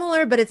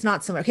similar, but it's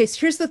not similar. Okay,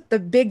 so here's the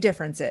big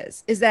difference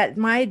is that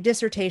my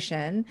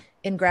dissertation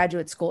in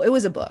graduate school, it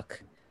was a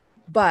book.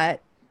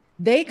 but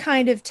they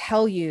kind of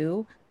tell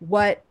you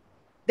what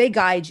they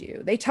guide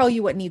you. They tell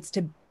you what needs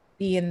to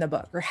be in the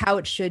book or how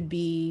it should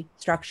be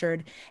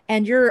structured.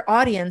 And your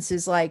audience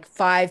is like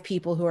 5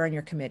 people who are in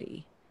your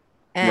committee.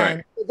 Right.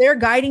 And they're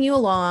guiding you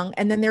along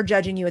and then they're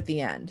judging you at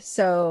the end.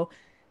 So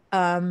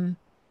um,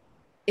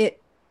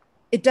 it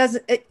it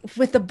doesn't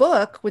with the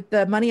book, with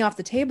the money off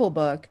the table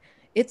book,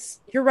 it's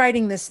you're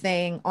writing this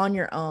thing on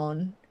your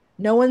own.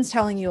 No one's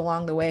telling you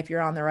along the way if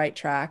you're on the right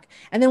track.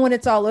 And then when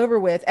it's all over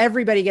with,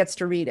 everybody gets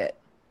to read it,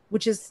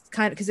 which is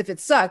kind of because if it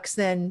sucks,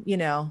 then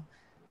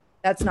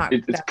that's not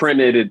It's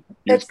printed.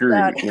 You're it's screwed.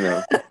 done.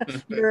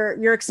 You're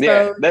Yeah.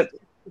 exposed.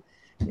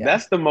 Yeah.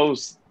 That's the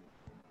most.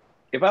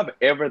 If I've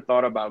ever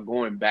thought about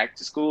going back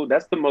to school,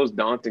 that's the most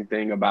daunting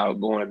thing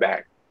about going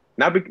back.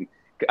 Not because,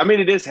 I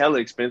mean, it is hella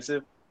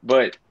expensive,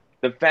 but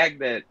the fact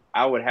that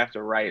I would have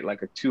to write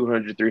like a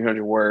 200,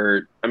 300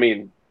 word,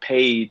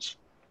 page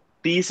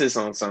thesis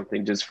on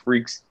something just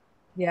freaks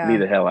me Yeah.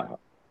 the hell out.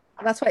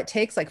 That's why it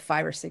takes like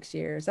 5 or 6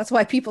 years. That's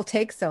why people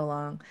take so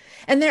long.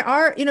 And there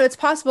are, it's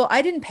possible.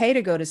 I didn't pay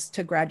to go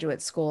to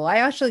graduate school. I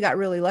actually got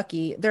really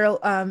lucky.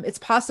 It's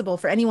possible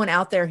for anyone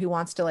out there who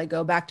wants to like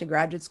go back to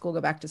graduate school,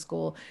 go back to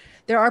school.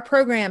 There are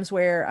programs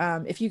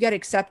where if you get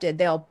accepted,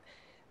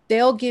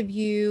 they'll give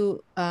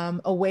you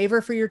a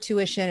waiver for your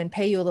tuition and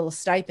pay you a little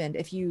stipend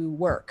if you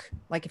work,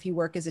 like if you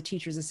work as a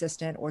teacher's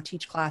assistant or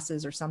teach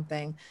classes or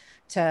something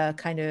to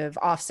kind of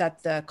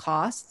offset the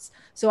costs.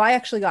 So I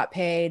actually got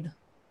paid.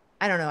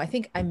 I don't know. I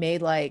think I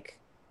made like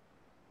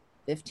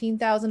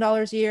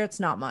 $15,000 a year. It's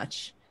not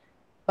much,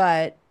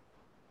 but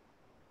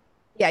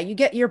yeah,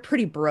 you're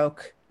pretty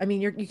broke. I mean,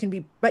 you can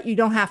be, but you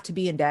don't have to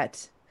be in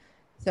debt.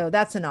 So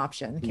that's an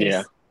option in Yeah.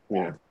 case.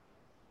 Yeah.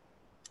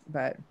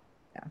 But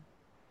yeah.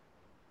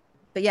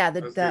 But yeah,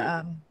 That's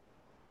good.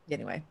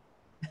 anyway.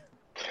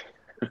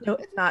 No,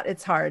 it's not.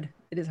 It's hard.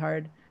 It is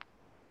hard.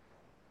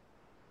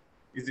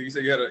 You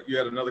said you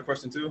had another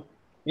question too?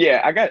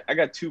 Yeah. I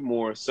got two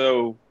more.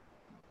 So,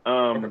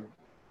 Okay.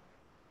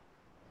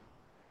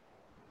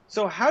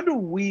 so how do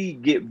we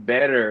get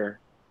better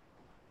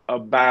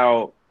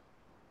about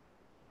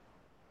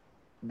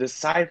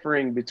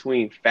deciphering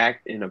between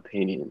fact and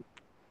opinion?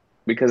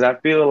 Because I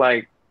feel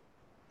like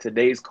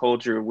today's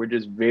culture, we're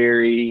just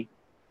very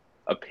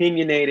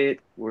opinionated.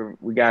 We're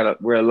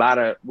a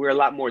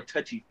lot more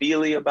touchy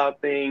feely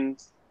about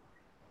things,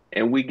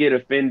 and we get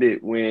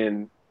offended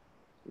when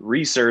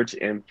research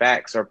and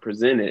facts are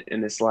presented.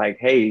 And it's like,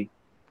 hey,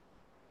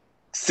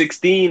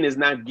 16 is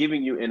not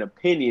giving you an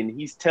opinion;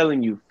 he's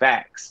telling you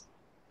facts.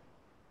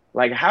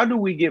 Like, how do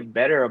we get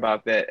better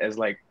about that as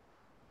like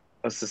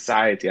a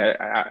society?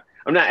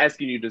 I'm not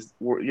asking you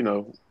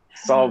to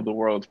solve the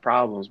world's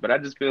problems, but I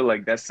just feel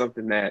like that's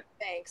something that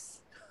Thanks.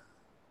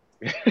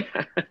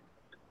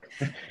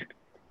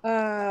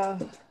 Uh,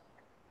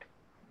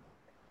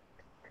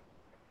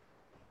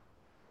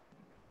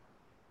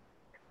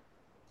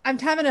 I'm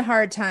having a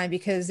hard time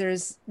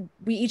because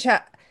we each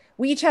have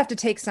we each have to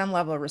take some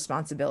level of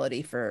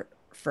responsibility for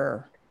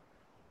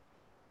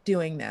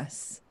doing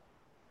this.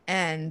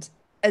 And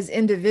as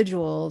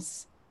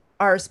individuals,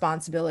 our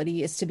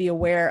responsibility is to be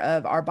aware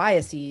of our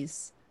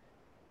biases.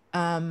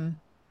 Um,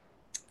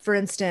 for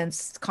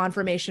instance,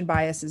 confirmation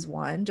bias is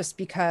one. Just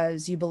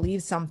because you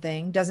believe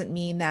something doesn't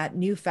mean that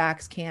new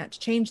facts can't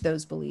change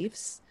those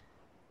beliefs.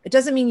 It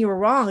doesn't mean you were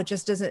wrong. It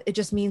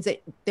just means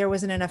that there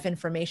wasn't enough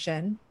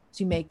information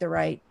to make the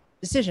right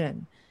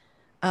decision.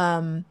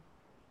 Um,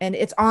 and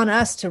it's on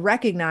us to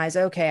recognize,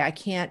 okay, I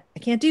can't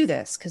do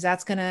this because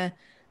it's gonna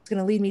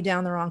lead me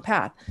down the wrong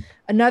path.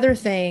 Another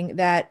thing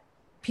that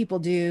people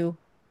do,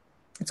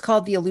 it's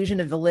called the illusion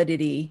of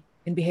validity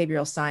in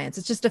behavioral science.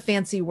 It's just a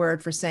fancy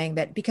word for saying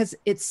that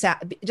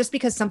just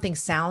because something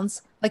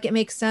sounds like it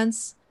makes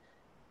sense,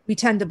 we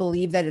tend to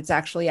believe that it's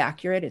actually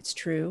accurate, it's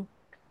true.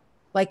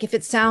 Like if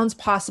it sounds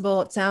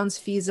possible, it sounds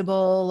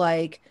feasible,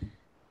 like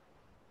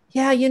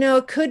yeah,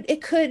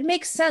 it could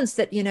make sense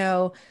that,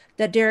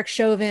 that Derek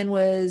Chauvin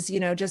was,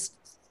 just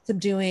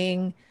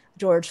subduing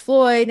George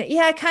Floyd.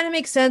 Yeah, it kind of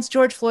makes sense.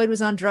 George Floyd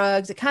was on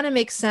drugs. It kind of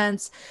makes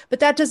sense,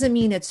 but that doesn't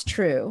mean it's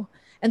true.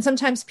 And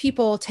sometimes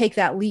people take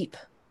that leap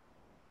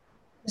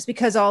just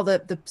because all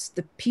the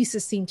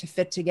pieces seem to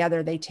fit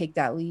together, they take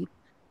that leap.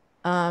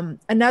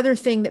 Another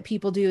thing that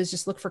people do is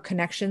just look for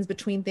connections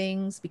between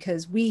things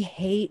because we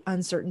hate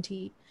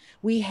uncertainty.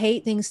 We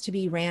hate things to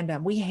be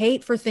random. We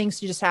hate for things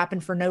to just happen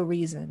for no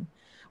reason.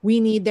 We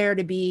need there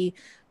to be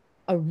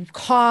a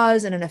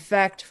cause and an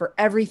effect for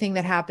everything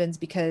that happens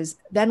because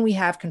then we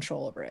have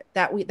control over it.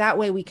 That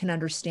way we can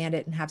understand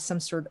it and have some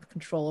sort of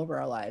control over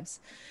our lives.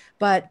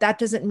 But that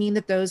doesn't mean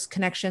that those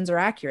connections are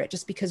accurate.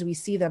 Just because we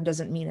see them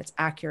doesn't mean it's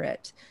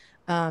accurate.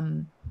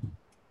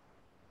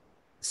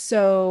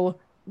 So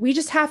we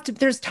just have to,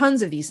 there's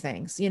tons of these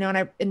things,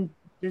 in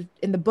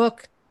the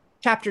book,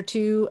 chapter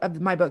 2 of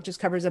my book just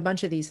covers a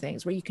bunch of these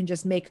things where you can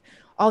just make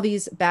all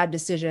these bad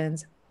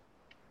decisions.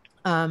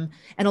 And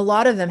a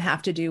lot of them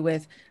have to do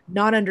with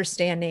not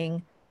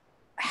understanding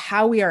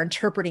how we are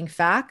interpreting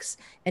facts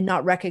and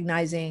not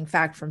recognizing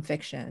fact from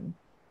fiction.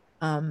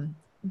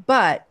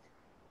 But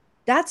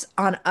that's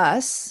on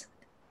us.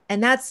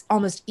 And that's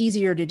almost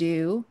easier to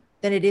do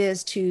than it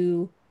is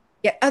to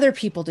get other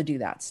people to do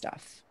that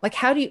stuff. Like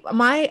how do you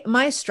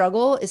my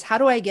struggle is how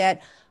do I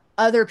get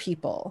other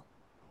people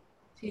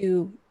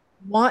to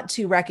want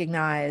to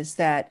recognize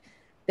that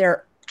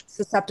they're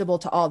susceptible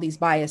to all these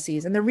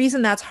biases. And the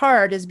reason that's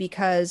hard is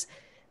because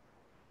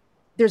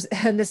there's,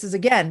 and this is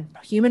again,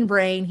 human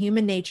brain,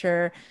 human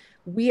nature,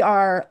 we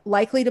are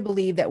likely to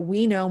believe that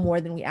we know more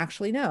than we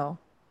actually know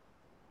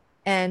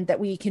and that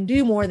we can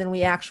do more than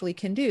we actually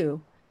can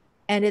do.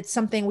 And it's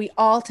something we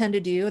all tend to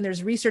do. And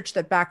there's research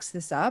that backs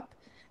this up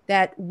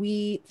that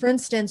we, for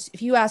instance,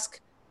 if you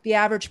ask the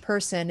average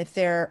person if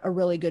they're a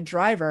really good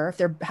driver, if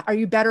they're, are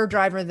you better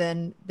driver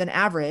than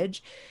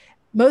average?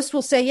 Most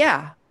will say,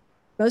 yeah.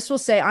 Most will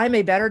say, I'm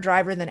a better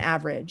driver than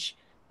average.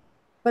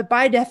 But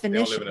by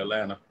definition, they don't live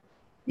in Atlanta.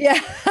 Yeah.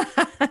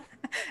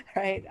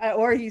 Right.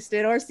 Or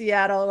Houston or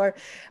Seattle or,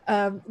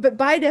 but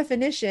by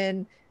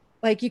definition,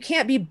 like you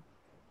can't be,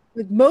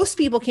 like most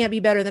people can't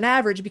be better than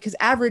average because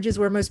average is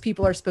where most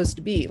people are supposed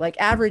to be. Like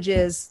average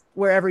is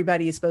where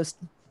everybody is supposed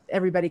to,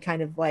 everybody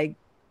kind of like,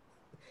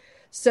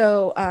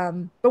 so,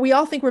 but we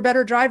all think we're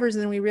better drivers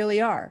than we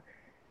really are.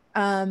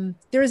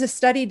 There was a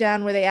study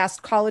done where they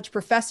asked college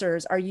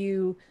professors, are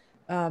you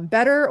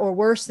better or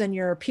worse than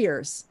your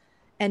peers?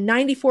 And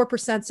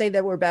 94% say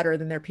that we're better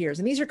than their peers.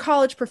 And these are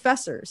college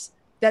professors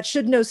that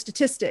should know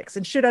statistics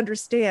and should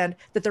understand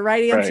that the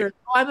right answer is,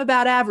 oh, I'm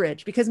about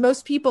average, because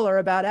most people are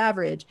about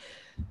average.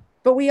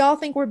 But we all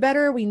think we're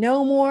better, we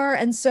know more.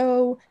 And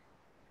so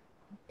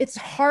it's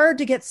hard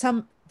to get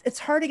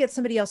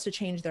somebody else to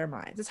change their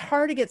minds. It's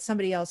hard to get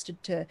somebody else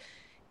to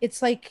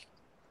it's like,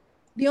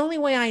 the only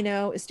way I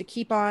know is to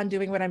keep on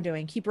doing what I'm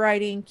doing, keep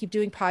writing, keep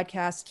doing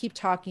podcasts, keep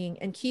talking,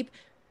 and keep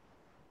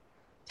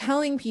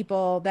telling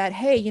people that,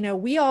 hey, you know,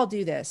 we all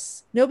do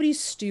this. Nobody's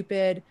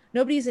stupid.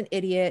 Nobody's an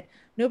idiot.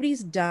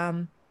 Nobody's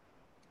dumb.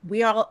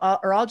 We all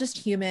are all just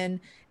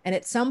human. And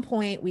at some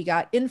point we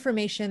got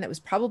information that was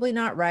probably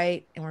not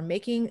right. And we're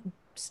making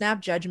snap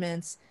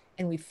judgments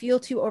and we feel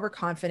too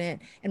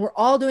overconfident and we're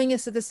all doing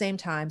this at the same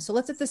time. So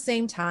let's at the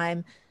same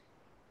time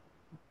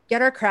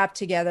get our crap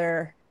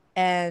together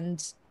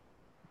and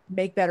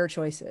make better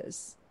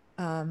choices.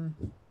 But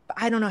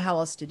I don't know how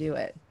else to do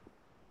it.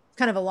 It's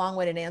kind of a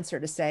long-winded answer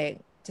to say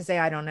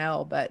I don't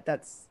know, but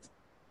that's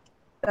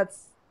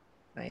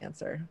my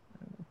answer.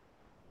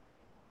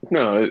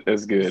 No,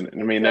 it's good.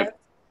 I mean,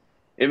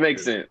 it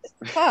makes sense.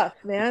 It's tough,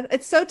 man.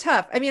 It's so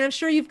tough. I mean, I'm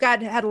sure you've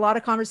had a lot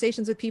of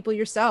conversations with people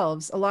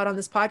yourselves, a lot on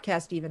this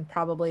podcast, even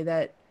probably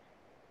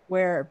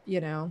where,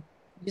 you know,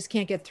 you just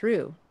can't get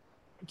through.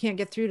 You can't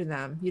get through to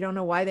them. You don't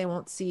know why they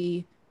won't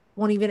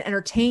even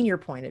entertain your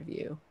point of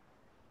view.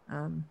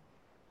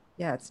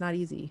 Yeah, it's not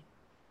easy.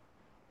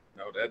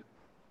 No,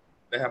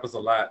 that happens a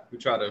lot. We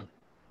try to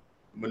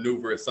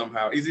maneuver it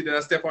somehow. Easy, did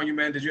I step on you,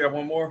 man? Did you have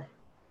one more?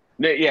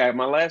 Yeah,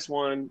 my last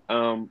one,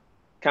 kind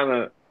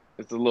of,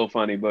 it's a little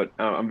funny, but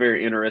I'm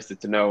very interested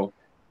to know,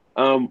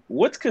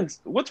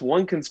 what's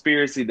one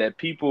conspiracy that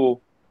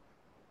people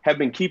have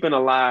been keeping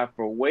alive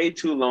for way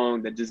too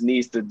long that just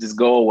needs to just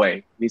go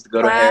away, needs to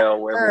go to hell,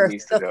 wherever it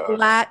needs to go? The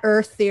flat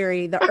Earth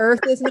theory. The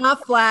Earth is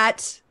not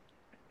flat.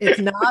 It's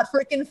not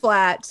freaking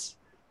flat.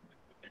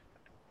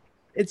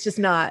 It's just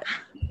not.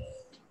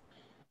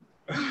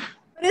 But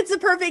it's a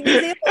perfect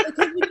example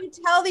because when you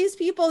tell these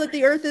people that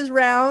the Earth is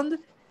round,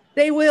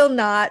 they will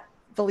not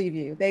believe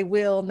you. They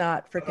will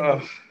not freaking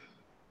believe you.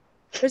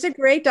 There's a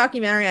great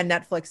documentary on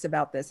Netflix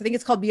about this. I think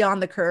it's called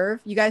Beyond the Curve.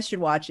 You guys should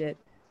watch it.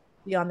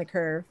 Beyond the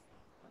Curve.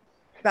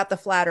 About the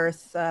flat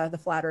Earth, the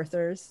flat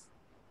earthers.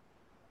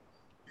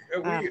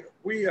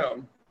 We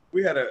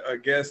had a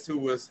guest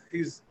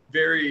he's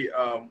very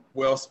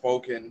well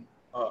spoken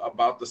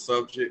about the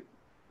subject,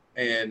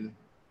 and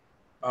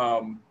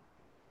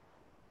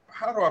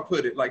how do I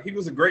put it? Like, he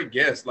was a great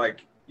guest.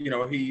 Like, you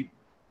know, he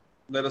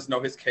let us know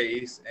his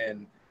case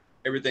and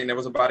everything that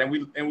was about it.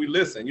 And we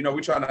listen. You know,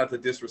 we try not to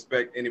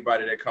disrespect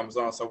anybody that comes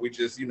on. So we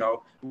just, you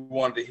know, we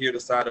wanted to hear the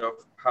side of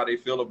how they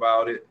feel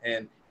about it.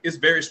 And it's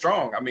very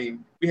strong. I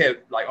mean, we had,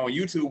 like, on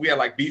YouTube, we had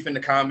like beef in the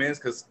comments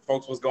because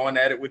folks was going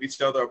at it with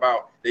each other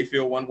about they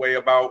feel one way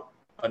about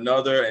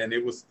another, and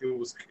it was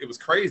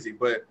crazy.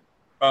 But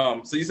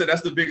so you said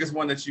that's the biggest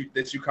one that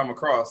you come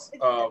across.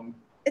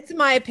 It's in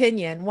my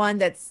opinion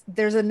one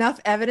there's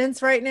enough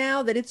evidence right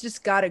now that it's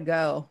just got to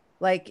go.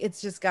 Like,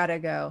 it's just got to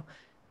go.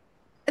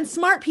 And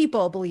smart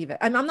people believe it.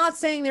 I'm not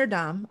saying they're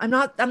dumb. I'm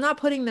not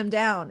putting them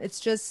down. It's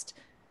just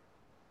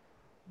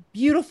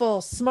beautiful,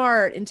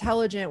 smart,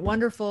 intelligent,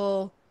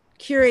 wonderful,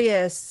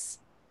 curious,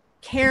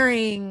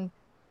 caring,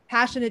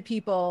 passionate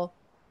people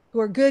who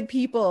are good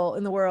people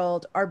in the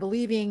world are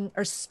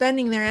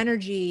spending their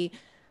energy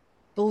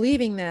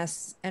believing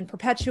this and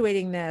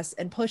perpetuating this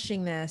and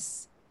pushing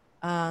this.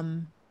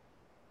 And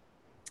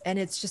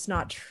it's just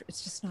not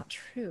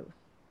true.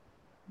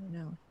 I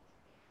know.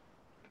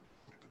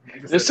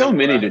 There's so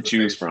many to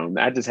choose from.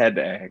 I just had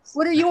to ask.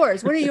 What are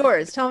yours?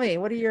 Tell me,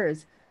 what are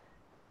yours?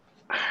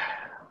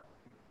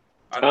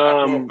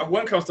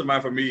 One comes to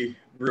mind for me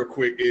real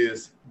quick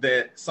is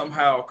that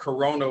somehow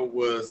Corona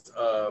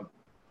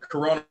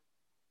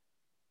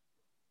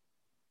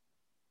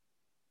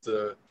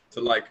to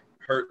like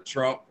hurt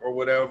Trump or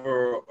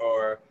whatever,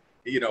 or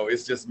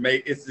it's just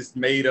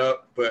made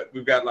up. But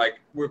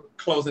we're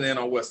closing in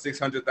on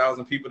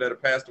 600,000 people that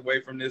have passed away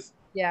from this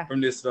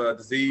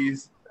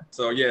disease.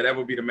 So yeah, that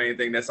would be the main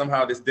thing, that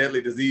somehow this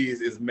deadly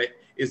disease is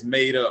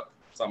made up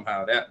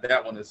somehow.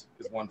 That one is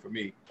one for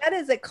me. That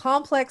is a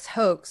complex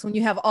hoax when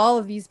you have all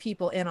of these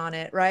people in on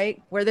it,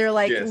 right? Where they're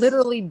like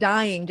literally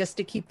dying just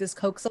to keep this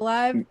hoax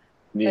alive.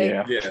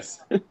 Yeah.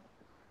 Yes.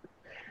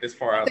 It's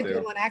far out there.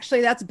 Good one.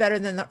 Actually, that's better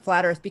than the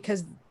flat Earth,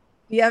 because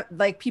the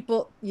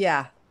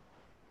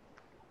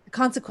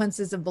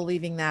consequences of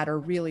believing that are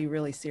really,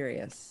 really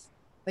serious.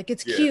 Like,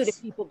 it's cute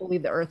if people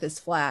believe the Earth is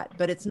flat,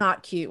 but it's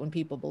not cute when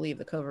people believe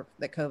that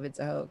COVID's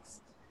a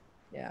hoax.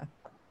 Yeah.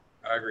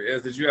 I agree.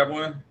 Ez, did you have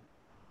one?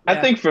 I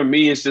think for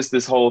me, it's just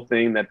this whole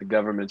thing that the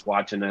government's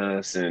watching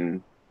us,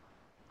 and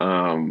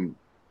the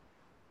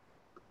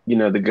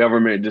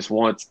government just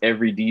wants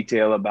every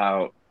detail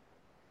about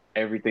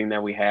everything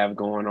that we have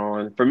going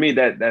on. For me,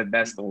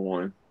 that's the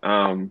one.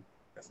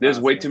 There's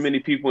way too many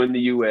people in the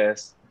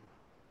U.S.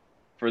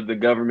 for the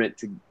government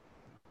to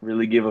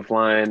really give a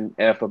flying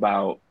F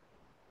about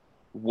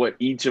what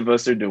each of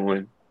us are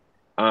doing.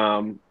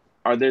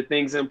 Are there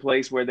things in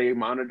place where they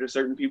monitor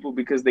certain people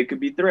because they could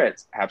be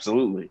threats?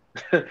 Absolutely.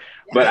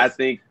 But I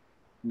think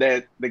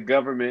that the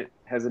government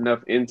has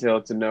enough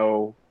intel to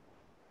know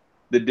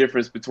the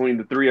difference between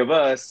the three of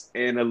us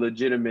and a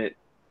legitimate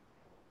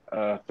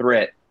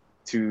threat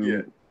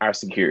to our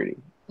security.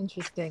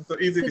 Interesting. So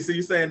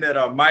you're saying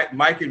that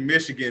Mike in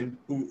Michigan,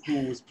 who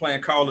was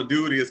playing Call of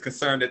Duty, is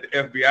concerned that the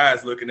FBI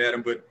is looking at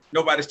him, but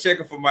nobody's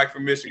checking for Mike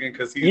from Michigan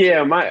because he's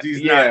not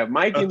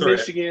Mike in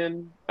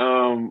Michigan.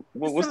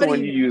 What's the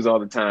one you use all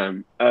the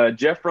time?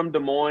 Jeff from Des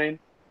Moines.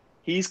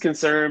 He's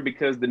concerned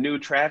because the new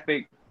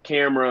traffic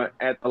camera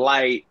at the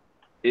light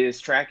is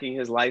tracking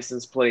his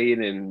license plate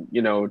and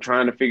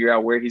trying to figure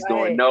out where he's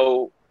going.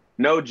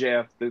 No,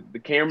 Jeff, the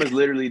camera's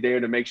literally there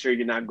to make sure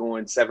you're not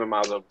going 7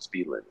 miles over the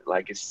speed limit.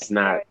 Like, it's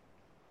not.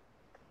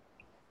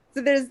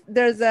 So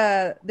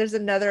there's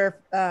another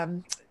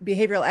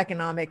behavioral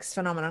economics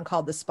phenomenon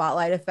called the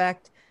spotlight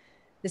effect.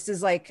 This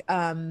is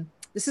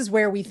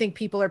where we think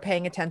people are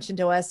paying attention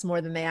to us more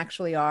than they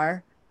actually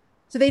are.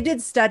 So they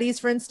did studies,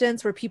 for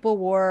instance, where people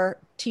wore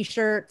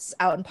T-shirts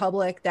out in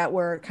public that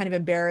were kind of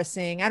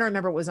embarrassing. I don't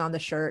remember what was on the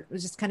shirt. It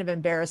was just kind of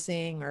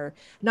embarrassing, or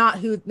not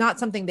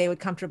something they would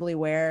comfortably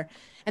wear.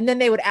 And then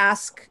they would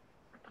ask,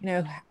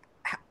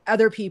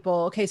 other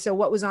people, okay, so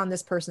what was on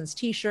this person's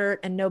T-shirt?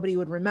 And nobody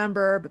would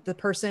remember, but the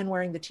person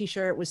wearing the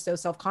T-shirt was so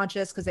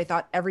self-conscious because they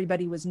thought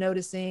everybody was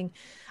noticing.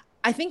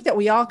 I think that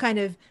we all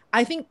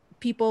I think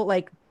people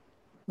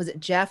was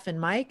it Jeff and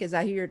Mike? Is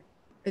that who are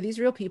these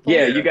real people?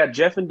 Yeah, you got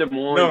Jeff in Des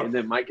Moines and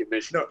then Mike in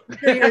Michigan.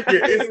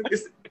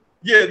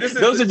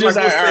 Those are just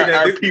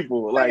our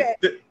people. Like,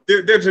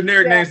 they're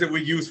generic names that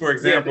we use for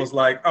examples,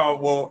 like,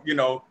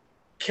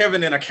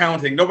 Kevin in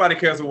accounting. Nobody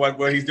cares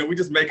what he's doing. We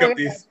just make up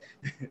these.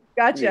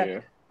 Gotcha.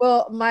 Yeah.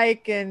 Well,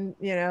 Mike and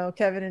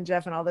Kevin and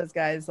Jeff and all those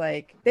guys,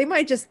 they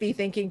might just be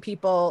thinking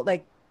people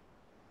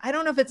I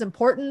don't know if it's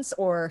importance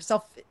or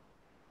self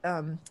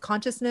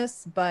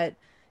consciousness, but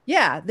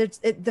yeah,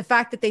 the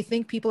fact that they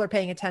think people are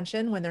paying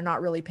attention when they're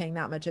not really paying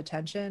that much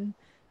attention.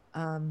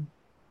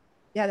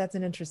 That's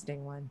an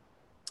interesting one.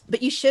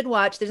 But you should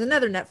watch. There's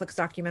another Netflix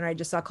documentary I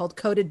just saw called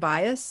Coded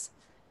Bias,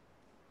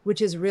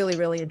 which is really,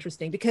 really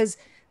interesting because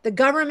the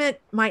government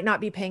might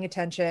not be paying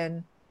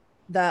attention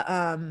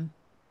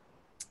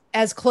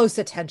as close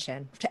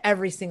attention to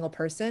every single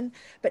person,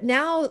 but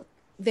now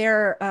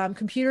their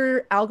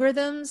computer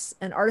algorithms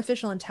and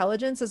artificial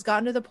intelligence has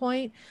gotten to the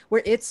point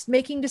where it's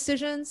making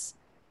decisions.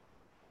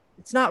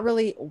 It's not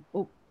really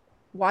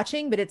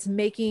watching, but it's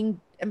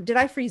making. Did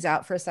I freeze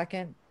out for a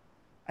second?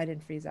 I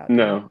didn't freeze out.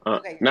 No,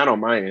 not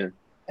on my end.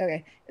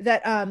 Okay,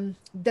 that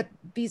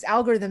these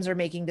algorithms are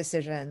making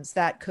decisions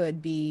that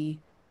could be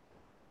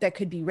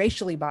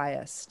racially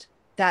biased,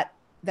 that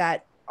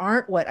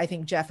aren't what I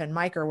think Jeff and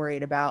Mike are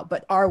worried about,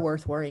 but are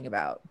worth worrying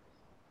about.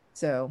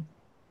 So,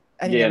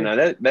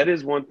 that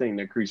is one thing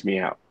that creeps me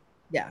out.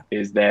 Yeah,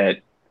 is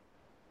that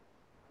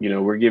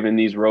we're giving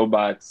these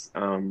robots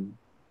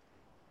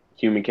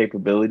human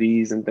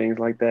capabilities and things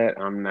like that.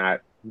 I'm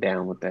not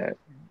down with that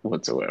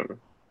whatsoever.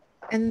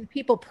 And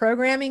people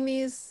programming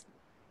these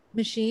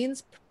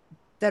machines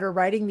that are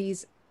writing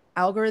these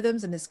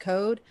algorithms and this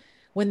code,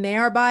 when they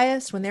are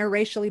biased, when they're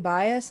racially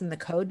biased and the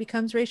code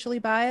becomes racially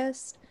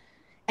biased,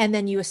 and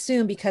then you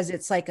assume because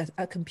it's like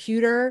a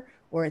computer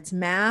or it's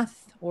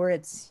math or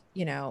it's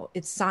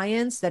it's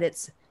science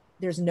that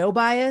there's no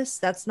bias,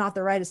 that's not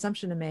the right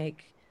assumption to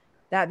make.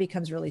 That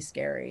becomes really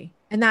scary.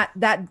 And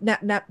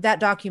that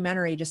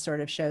documentary just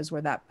sort of shows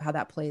how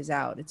that plays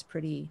out. It's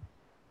pretty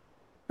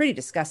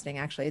disgusting,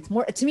 actually. It's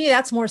more, to me,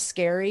 that's more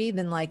scary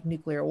than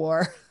nuclear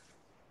war.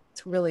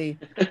 It's really.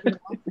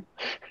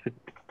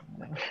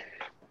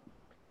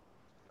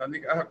 I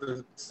think I have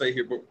to say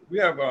here, but we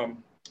have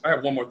I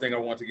have one more thing I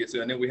want to get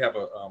to, and then we have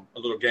a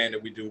little game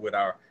that we do with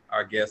our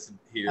guests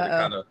here to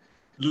kind of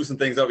loosen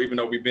things up, even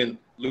though we've been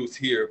loose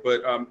here.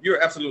 But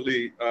you're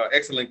absolutely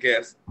excellent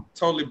guest,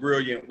 totally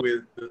brilliant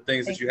with the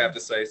things that you have to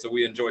say. So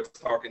we enjoyed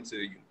talking to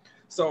you.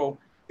 So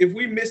if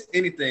we missed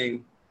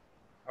anything,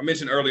 I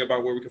mentioned earlier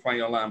about where we can find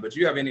you online, but do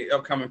you have any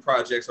upcoming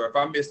projects, or if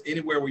I missed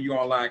anywhere where you're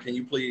online, can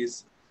you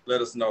please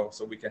let us know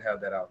so we can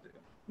have that out there?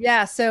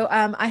 Yeah. So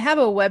I have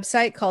a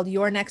website called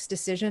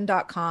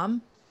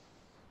yournextdecision.com.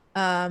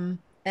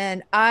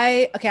 And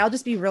I'll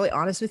just be really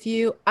honest with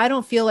you. I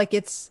don't feel like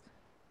it's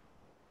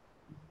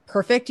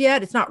perfect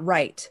yet. It's not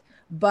right,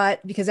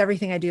 but because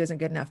everything I do isn't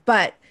good enough.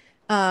 But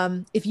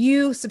if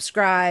you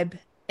subscribe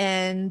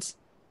and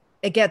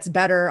it gets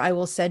better, I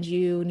will send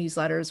you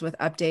newsletters with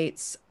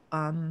updates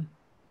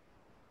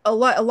a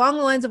lot along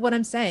the lines of what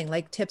I'm saying,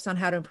 like tips on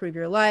how to improve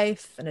your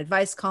life, an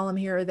advice column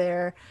here or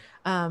there.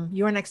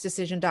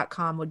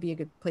 Yournextdecision.com would be a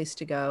good place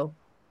to go.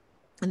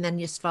 And then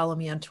just follow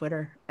me on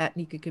Twitter at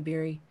Nika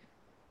Kabiri.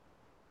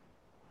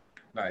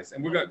 Nice.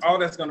 And we're going all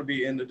that's going to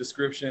be in the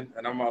description,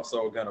 and I'm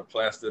also going to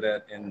plaster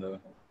that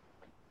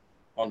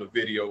on the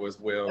video as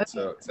well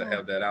to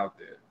have that out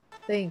there.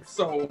 Thanks.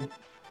 So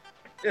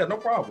yeah, no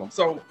problem.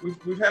 So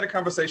we've had a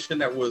conversation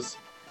that was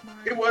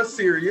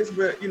serious,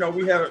 but you know,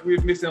 we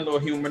mixed in a little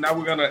humor. Now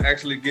we're going to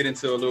actually get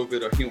into a little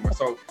bit of humor.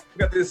 So we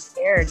got this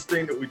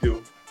thing that we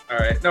do. All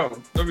right. No,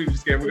 don't be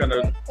scared. We're going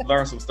to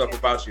learn some stuff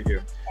about you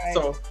here. Right.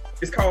 So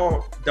it's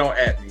called Don't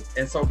At Me.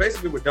 And so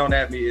basically what Don't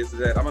At Me is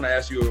that I'm going to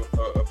ask you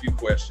a few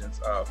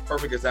questions.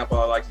 Perfect example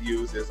I like to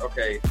use is,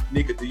 okay,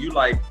 Nika, do you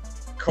like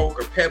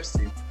Coke or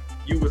Pepsi?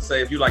 You would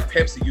say, if you like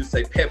Pepsi, you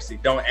say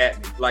Pepsi, don't at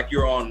me. Like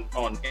you're on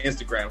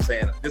Instagram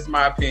saying, this is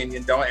my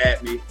opinion, don't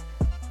at me.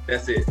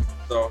 That's it.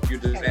 So you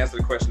just answer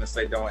the question and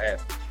say, don't at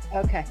me.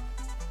 Okay.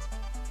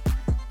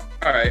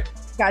 All right.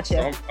 Gotcha.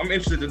 So I'm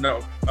interested to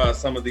know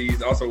some of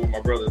these, also with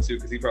my brother too,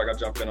 because he probably got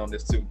to jump in on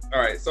this too.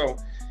 All right. So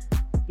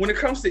when it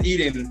comes to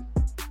eating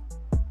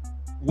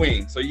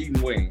wings,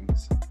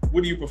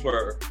 what do you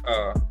prefer,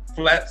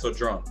 flats or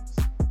drums?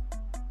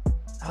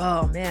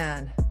 Oh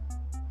man,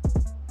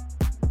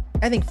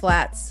 I think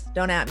flats.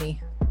 Don't at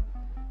me.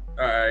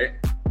 All right.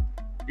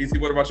 Easy.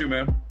 What about you,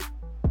 man?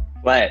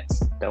 Flats.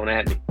 Don't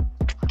at me.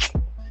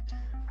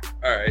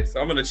 All right. So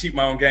I'm gonna cheat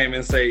my own game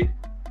and say,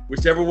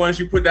 whichever ones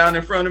you put down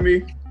in front of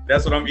me,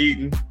 that's what I'm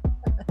eating.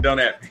 Don't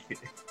at me.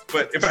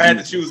 But if I had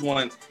to choose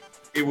one,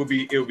 it would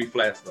be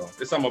flats though.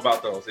 There's something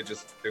about those.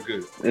 They're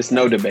good. It's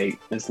no debate.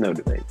 They're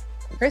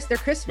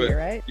crispy,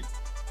 right?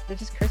 They're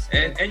just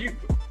crispy.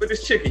 But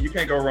it's chicken. You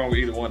can't go wrong with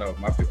either one of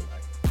them, I feel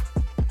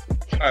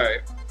like. All right.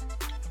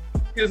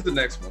 Here's the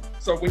next one.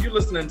 So when you're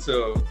listening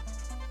to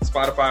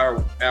Spotify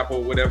or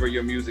Apple, whatever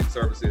your music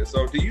service is,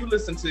 so do you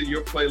listen to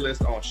your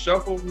playlist on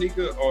shuffle,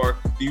 Nika, or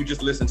do you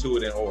just listen to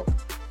it in order?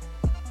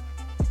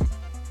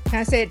 Can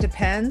I say it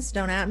depends?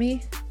 Don't at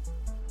me.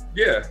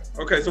 Yeah.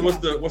 Okay. So what's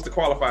the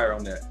qualifier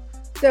on that?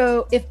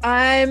 So if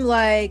I'm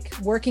like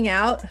working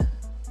out,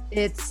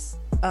 it's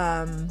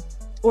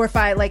or if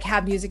I like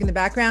have music in the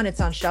background, it's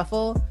on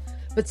shuffle.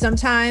 But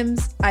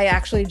sometimes I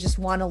actually just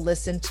want to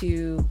listen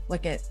to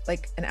like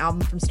an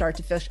album from start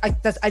to finish. I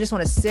just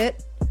want to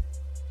sit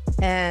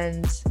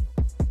and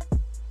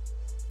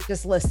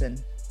just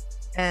listen.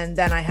 And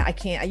then I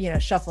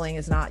can't, shuffling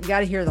is not, you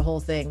got to hear the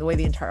whole thing the way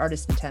the entire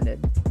artist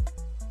intended.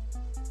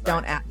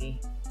 Don't at me.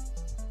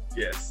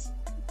 Yes.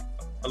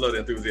 I love the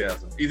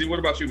enthusiasm. Easy, what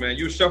about you, man?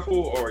 You shuffle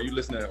or are you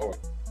listening in order?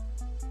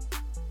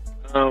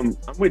 I'm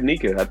with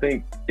Nika. I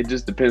think it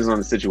just depends on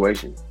the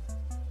situation.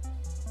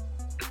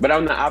 But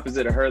I'm the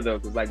opposite of her though,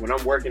 because like when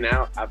I'm working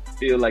out, I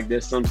feel like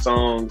there's some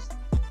songs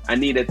I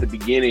need at the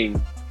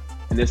beginning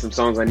and there's some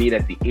songs I need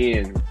at the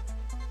end,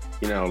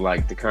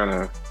 like to kind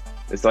of,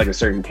 it's like a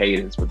certain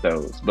cadence with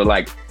those. But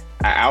like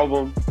an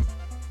album,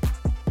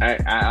 I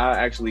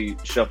actually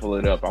shuffle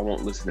it up. I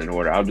won't listen in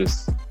order. I'll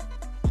just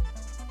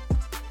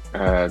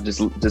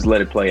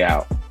let it play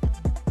out.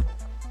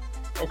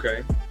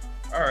 Okay.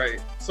 All right.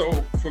 So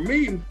for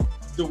me,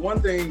 the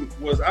one thing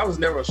was I was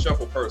never a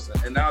shuffle person.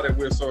 And now that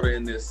we're sort of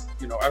in this,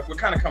 we're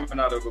kind of coming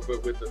out of it,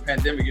 but with the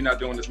pandemic, you're not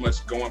doing as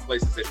much going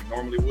places as you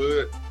normally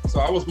would. So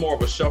I was more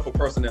of a shuffle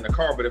person in the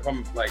car. But if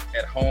I'm like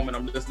at home and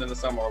I'm listening to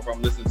something, or if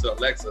I'm listening to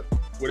Alexa,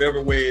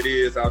 whatever way it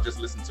is, I'll just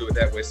listen to it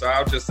that way. So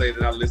I'll just say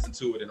that I listen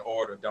to it in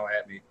order. Don't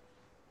at me,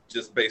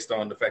 just based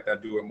on the fact I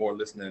do it more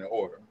listening in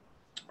order.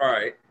 All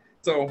right.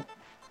 So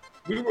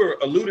we were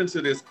alluding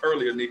to this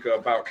earlier, Nika,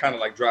 about kind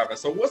of like driving.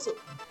 So what's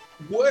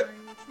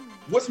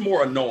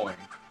more annoying,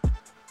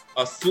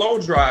 a slow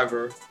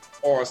driver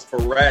or a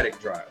sporadic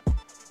driver?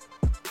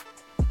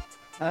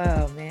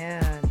 Oh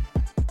man.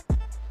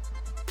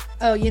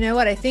 Oh, you know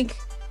what? I think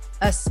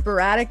a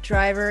sporadic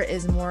driver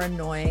is more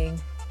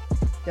annoying.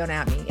 Don't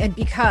at me. And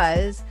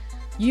because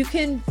you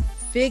can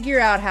figure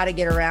out how to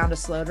get around a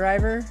slow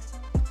driver,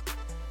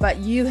 but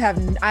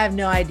I have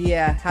no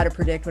idea how to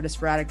predict what a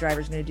sporadic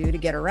driver is going to do to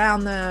get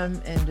around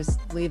them and just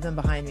leave them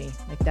behind me.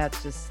 Like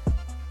it's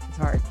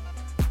hard.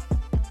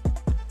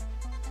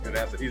 Good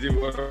answer. Easy.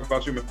 What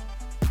about you,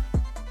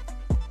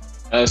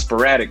 man?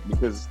 Sporadic,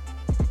 because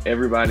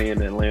everybody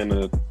in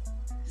Atlanta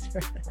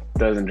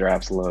doesn't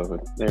drive slow.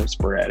 They're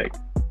sporadic.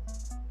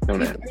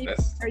 Don't have.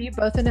 Are you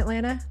both in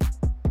Atlanta?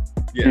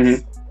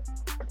 Yes.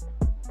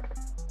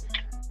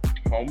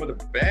 Home of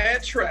the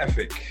bad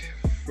traffic.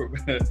 For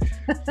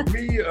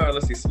me,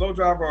 let's see, slow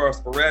driver or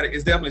sporadic?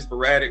 It's definitely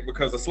sporadic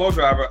because a slow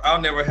driver, I'll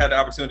never had the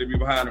opportunity to be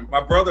behind him.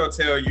 My brother will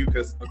tell you,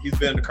 because he's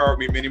been in the car with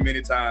me many,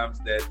 many times,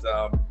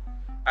 that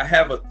I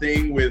have a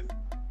thing with,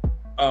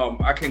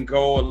 I can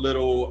go a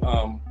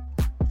little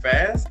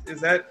fast.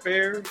 Is that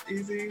fair?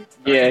 Easy?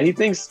 Yeah, he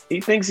thinks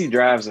he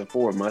drives a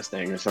Ford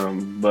Mustang or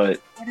something, but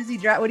what does he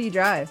drive? What do you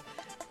drive?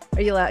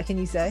 Are you allowed? Can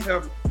you say?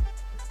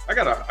 I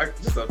got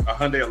just a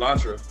Hyundai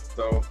Elantra,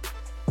 so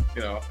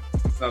you know,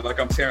 it's not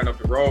like I'm tearing up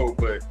the road,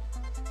 but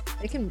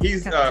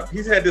he's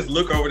had this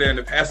look over there in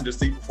the passenger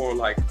seat before,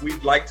 like,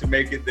 we'd like to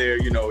make it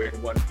there, you know, in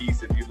one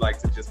piece if you'd like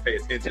to just pay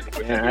attention to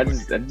what you're doing.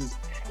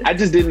 I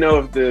just didn't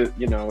know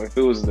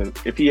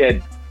if he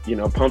had, you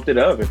know, pumped it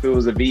up, if it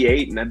was a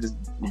V8, and I just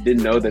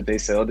didn't know that they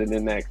sold it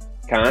in that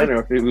kind,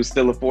 or if it was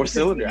still a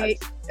 4-cylinder. A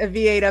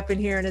V8 up in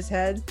here in his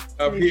head.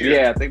 Up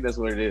here. Yeah, I think that's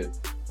what it is.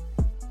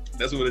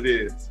 That's what it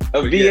is. A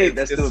V8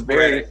 that's still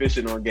very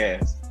efficient on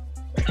gas.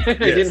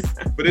 Yes,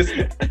 but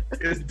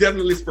it's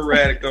definitely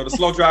sporadic though. The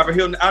slow driver,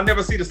 I'll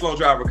never see the slow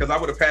driver because I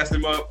would have passed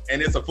him up,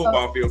 and it's a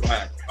football field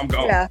behind. I'm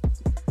gone. Yeah.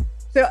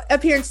 So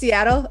up here in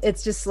Seattle,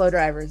 it's just slow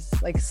drivers.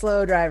 Like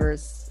slow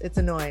drivers, it's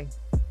annoying.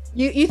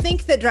 You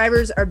think that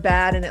drivers are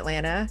bad in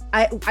Atlanta?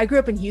 I grew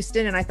up in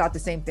Houston, and I thought the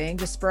same thing.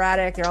 Just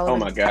sporadic. They're all over. Oh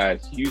my God,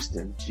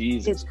 Houston,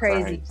 Jesus, it's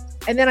crazy. Christ.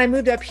 And then I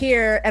moved up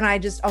here, and I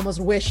just almost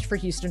wished for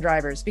Houston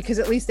drivers because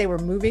at least they were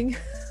moving.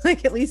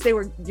 Like at least they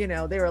were, you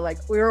know, they were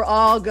like we were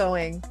all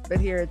going. But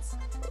here it's.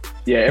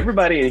 Yeah,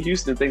 everybody in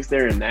Houston thinks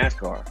they're in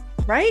NASCAR.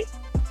 Right.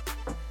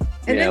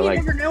 And then you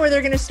never know where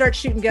they're going to start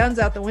shooting guns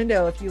out the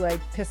window if you like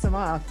piss them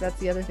off. That's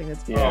the other thing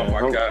that's. Oh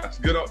my gosh,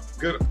 good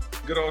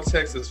old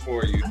Texas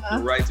for you. The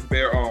right to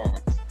bear arms.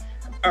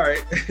 All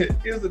right,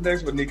 here's the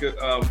next one,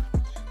 Nika.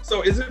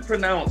 So is it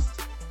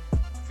pronounced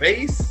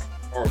vase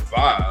or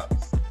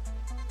vase?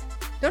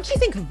 Don't you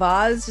think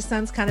vase just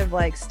sounds kind of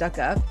like stuck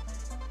up?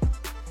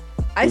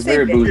 I it's say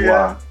very vase.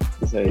 bourgeois.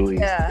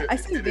 Yeah, I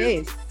say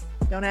vase.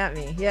 Don't at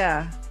me.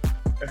 Yeah.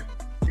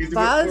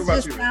 Vase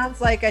just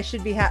sounds like I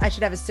should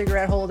have a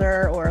cigarette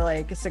holder or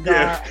like a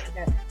cigar,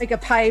 like a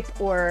pipe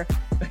or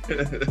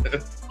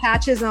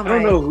patches on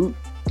my.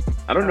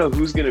 I don't know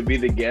who's gonna be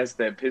the guest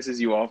that pisses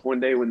you off one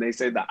day when they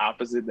say the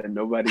opposite that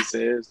nobody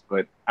says,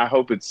 but I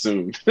hope it's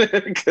soon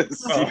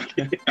because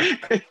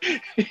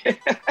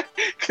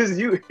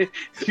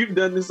you've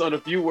done this on a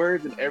few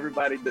words and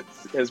everybody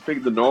has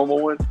picked the normal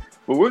one,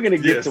 but we're gonna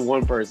get to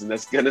one person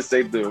that's gonna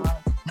say the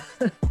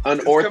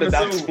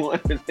unorthodox one.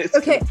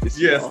 Okay.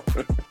 Yes.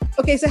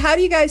 Okay, so how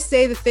do you guys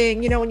say the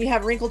thing, you know, when you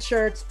have wrinkled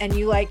shirts and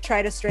you like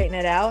try to straighten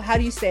it out? How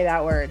do you say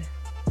that word?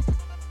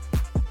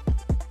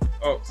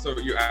 Oh, so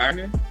you're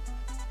ironing?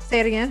 Say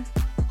it again.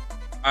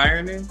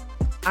 Ironing?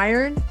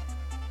 Iron?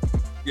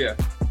 Yeah.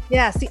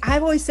 Yeah, see,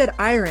 I've always said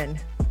iron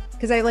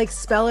because I like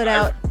spell it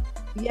out.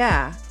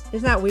 Yeah.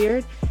 Isn't that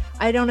weird?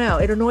 I don't know.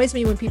 It annoys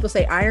me when people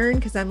say iron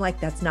because I'm like,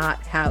 that's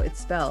not how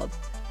it's spelled.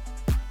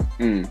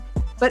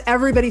 But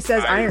everybody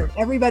says iron.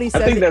 Everybody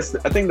says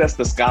I think that's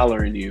the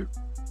scholar in you.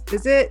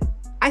 Is it?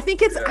 I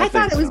think it's. I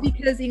thought it was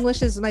because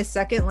English is my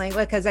second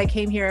language. Because I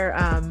came here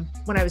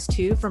when I was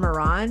 2 from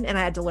Iran, and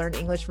I had to learn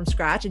English from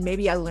scratch. And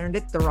maybe I learned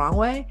it the wrong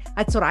way.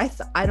 That's what I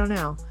thought. I don't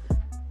know.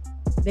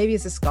 Maybe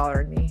it's a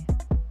scholar in me.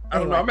 I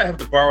don't know. I may have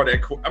to borrow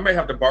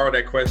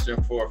that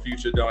question for a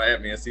future Don't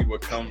At Me and see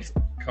what comes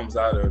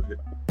out of it,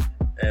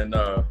 and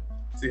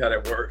see how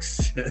that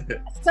works.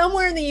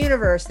 Somewhere in the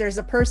universe, there's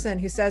a person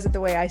who says it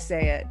the way I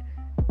say it.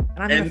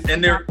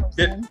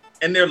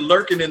 And they're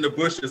lurking in the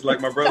bushes,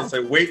 like my brother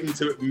said, waiting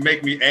to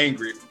make me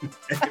angry.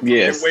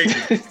 Yes.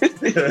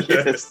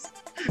 Yes.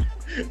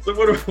 So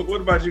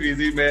what about you,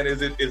 Easy Man?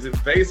 Is it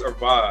vase or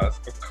vase?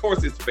 Of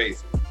course it's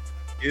vase.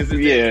 Is it?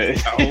 Yeah.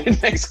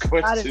 Next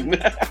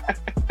question.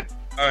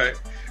 All right.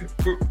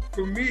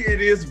 For me,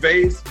 it is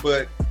vase,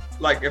 but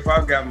like if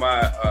I've got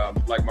my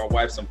my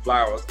wife some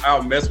flowers,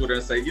 I'll mess with her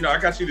and say, you know, I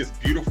got you this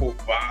beautiful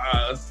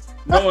vase.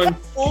 Knowing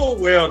full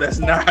well that's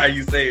not how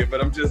you say it, but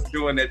I'm just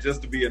doing that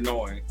just to be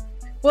annoying.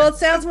 Well, it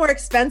sounds more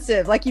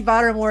expensive. Like you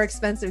bought her a more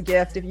expensive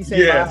gift if you say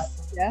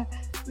yes. Yeah.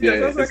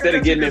 Instead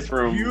of getting it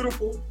from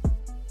beautiful.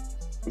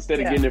 Instead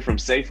of getting it from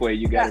Safeway,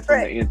 you got it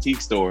from the antique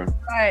store.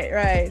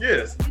 Right.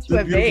 Yes. I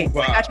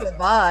got you a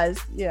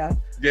vase. Yeah.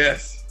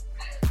 Yes.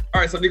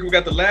 All right, so Nika, we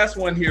got the last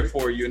one here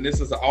for you, and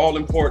this is an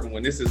all-important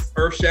one. This is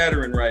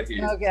earth-shattering right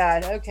here. Oh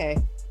God. Okay.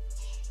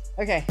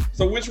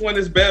 So which one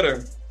is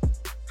better?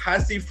 High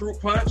C fruit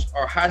punch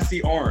or high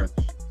C orange?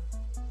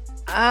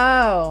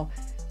 Oh,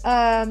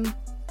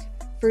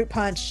 fruit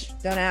punch.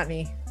 Don't at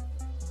me.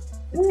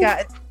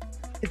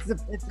 It's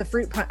the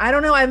fruit punch. I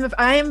don't know.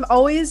 I'm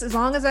always, as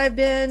long as I've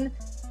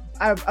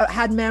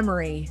had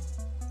memory,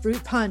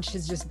 fruit punch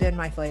has just been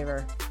my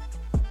flavor.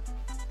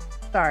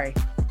 Sorry.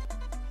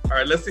 All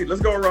right, let's see.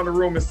 Let's go around the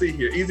room and see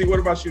here. Easy, what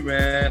about you,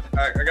 man?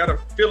 I got a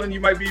feeling you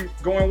might be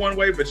going one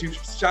way, but you've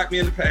shocked me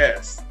in the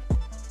past.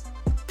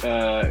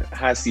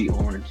 High C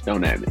orange.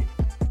 Don't at me.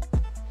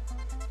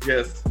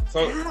 Yes.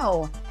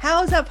 So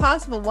how is that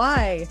possible?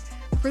 Why?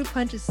 Fruit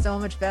punch is so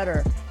much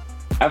better.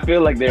 I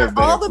feel like there are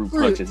All better the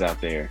fruit punches out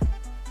there.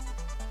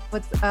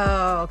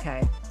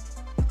 Okay.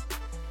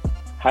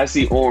 High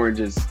C orange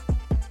is,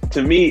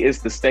 to me, it's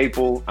the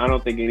staple. I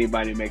don't think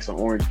anybody makes an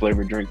orange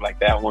flavored drink like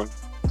that one.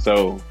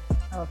 So,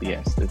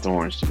 yes, it's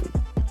orange to me.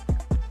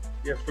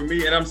 Yeah, for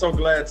me, and I'm so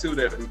glad too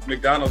that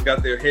McDonald's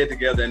got their head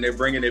together and they're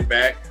bringing it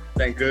back.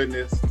 Thank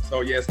goodness.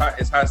 So yeah,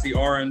 it's high C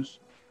orange.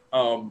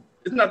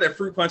 It's not that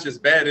fruit punch is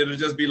bad. It'll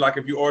just be like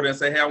if you order and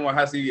say, "Hey, I want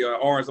high C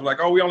orange." I'm like,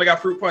 "Oh, we only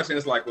got fruit punch," and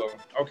it's like, "Well,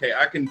 okay,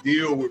 I can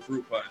deal with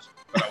fruit punch,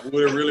 but I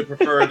would have really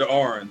preferred the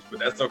orange,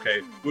 but that's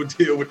okay. We'll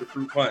deal with the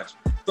fruit punch."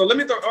 So let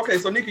me throw. Okay,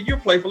 so Nika, you're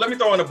playful. Let me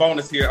throw in a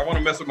bonus here. I want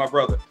to mess with my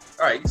brother.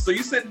 All right, so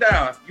you sit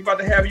down. You about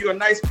to have you a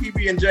nice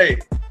PB&J,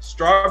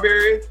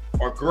 strawberry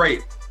or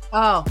grape?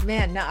 Oh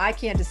man, no, I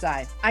can't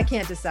decide.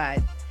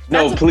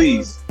 No,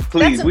 please,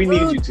 we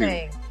need you to.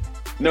 Thing.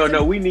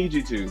 No, we need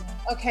you to.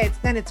 Okay,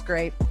 then it's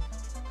grape.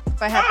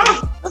 If I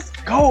have to. Let's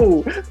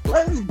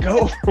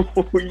go.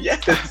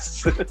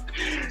 Yes.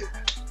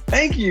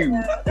 Thank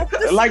you.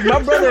 Like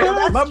my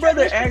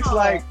brother acts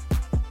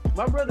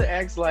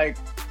like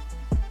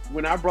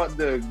when I brought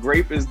the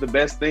grape is the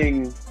best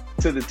thing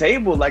to the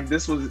table, like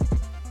this was,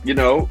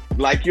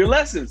 like your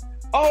lessons.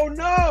 Oh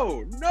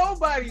no,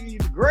 nobody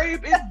eats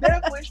grape. It's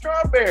definitely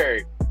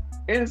strawberry.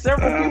 And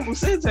several people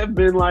since have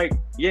been like,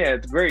 yeah,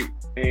 it's great.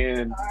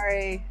 And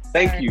sorry.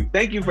 Thank you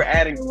for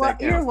adding to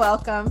that. You're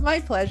welcome. My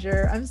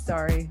pleasure. I'm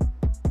sorry.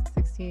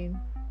 16.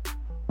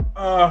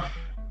 I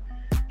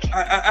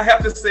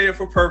have to say it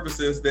for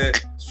purposes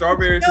that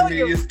strawberry to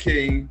me is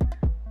king,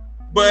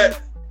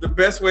 but the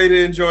best way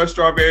to enjoy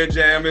strawberry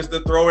jam is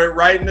to throw it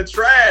right in the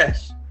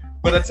trash.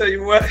 But I tell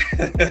you what,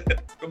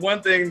 the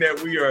one thing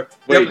that we are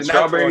the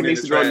strawberry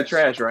needs to go in the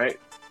trash, right?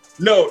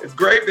 No, it's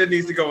grape that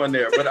needs to go in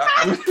there. But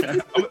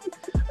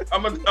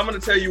I'm going to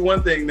tell you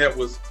one thing that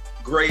was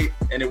great,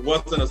 and it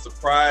wasn't a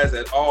surprise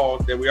at all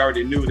that we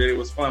already knew that it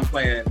was fun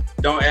playing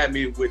Don't At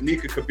Me with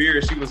Nika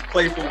Kabiri. She was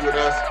playful with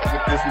us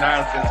with this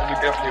nonsense, and we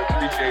definitely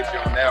appreciate you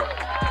on that one.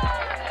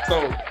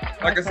 So,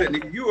 like I said,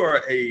 Nika,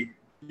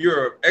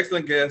 you're an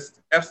excellent guest,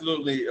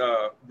 absolutely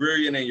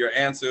brilliant in your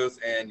answers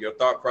and your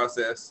thought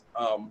process.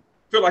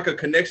 Feel like a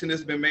connection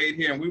has been made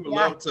here, and we would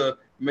love to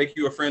make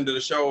you a friend of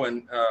the show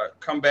and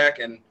come back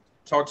and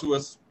talk to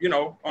us,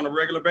 on a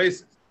regular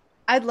basis.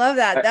 I'd love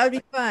that. That would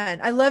be fun.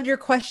 I loved your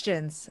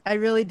questions. I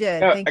really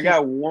did. I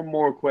got one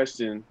more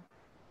question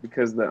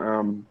because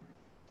the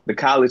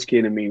college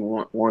kid in me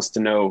wants to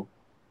know,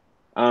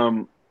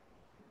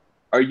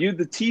 are you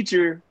the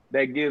teacher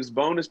that gives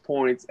bonus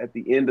points at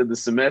the end of the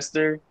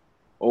semester,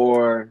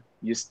 or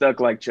you stuck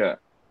like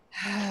Chuck?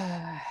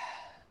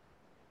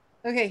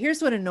 Okay,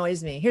 here's what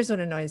annoys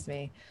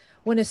me.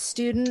 When a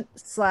student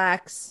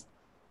slacks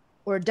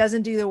or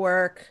doesn't do the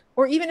work,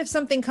 or even if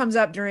something comes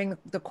up during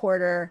the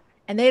quarter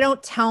and they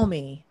don't tell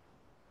me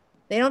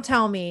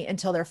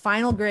until their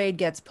final grade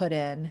gets put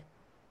in,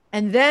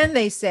 and then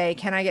they say,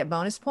 "Can I get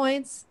bonus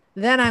points?"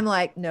 Then I'm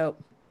like,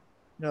 nope,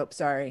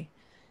 sorry.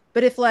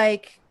 But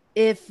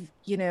if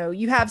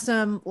you have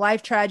some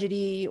life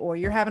tragedy or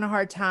you're having a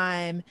hard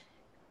time,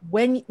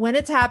 when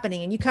it's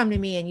happening and you come to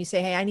me and you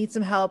say, "Hey, I need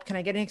some help. Can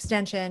I get an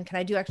extension? Can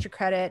I do extra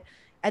credit?"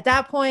 At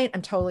that point,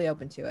 I'm totally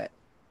open to it.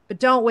 But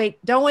don't wait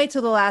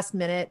till the last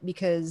minute,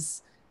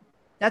 because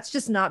that's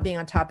just not being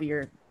on top of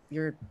your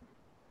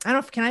I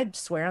don't know. Can I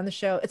swear on the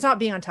show? It's not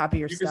being on top of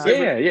your stuff.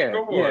 Yeah. You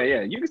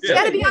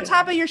got to be on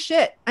top of your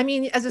shit. I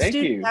mean, as a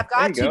student, you have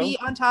got to be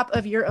on top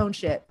of your own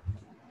shit.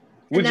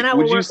 Would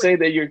you say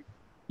that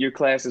your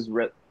class is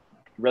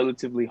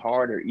relatively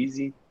hard or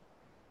easy?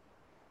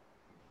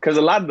 Because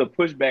a lot of the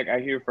pushback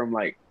I hear from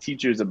like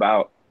teachers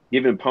about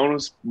giving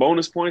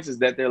bonus points is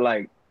that they're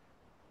like,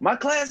 my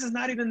class is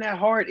not even that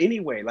hard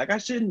anyway. Like I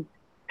shouldn't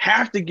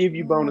have to give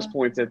you bonus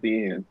points at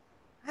the end.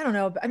 I don't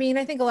know. I mean,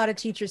 I think a lot of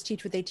teachers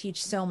teach what they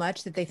teach so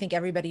much that they think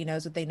everybody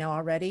knows what they know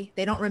already.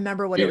 They don't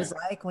remember what it was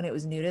like when it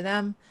was new to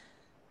them.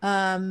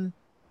 Honestly,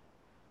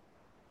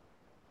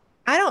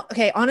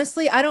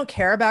 I don't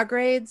care about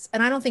grades,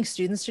 and I don't think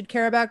students should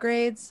care about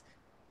grades,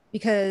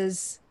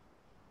 because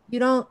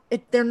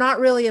they're not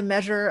really a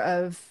measure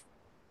of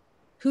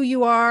who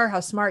you are, how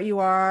smart you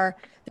are.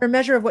 They're a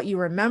measure of what you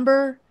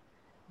remember.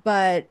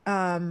 But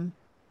I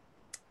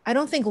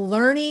don't think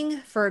learning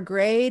for a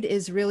grade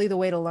is really the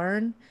way to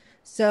learn.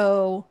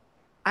 So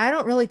I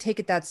don't really take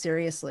it that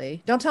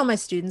seriously. Don't tell my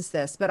students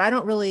this, but I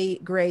don't really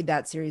grade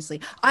that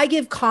seriously. I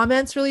give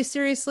comments really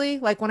seriously.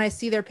 Like when I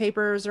see their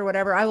papers or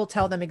whatever, I will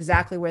tell them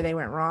exactly where they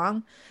went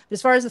wrong. But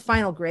as far as the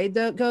final grade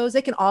goes,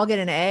 they can all get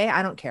an A.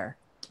 I don't care,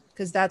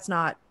 because that's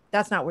not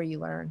where you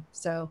learn.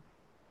 So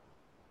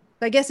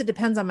I guess it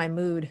depends on my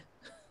mood.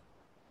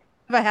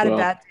 If I had a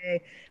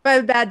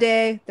bad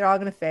day, they're all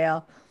going to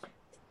fail.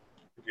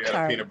 You had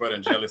a peanut butter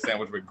and jelly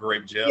sandwich with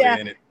grape jelly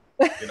in it,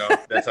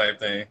 that type of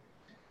thing.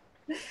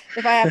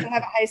 if I have to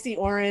have icy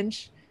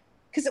orange.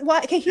 Because why?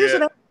 Okay, here's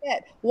what I don't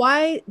get.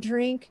 Why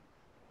drink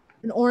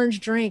an orange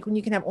drink when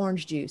you can have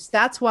orange juice?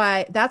 That's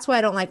why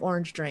I don't like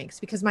orange drinks,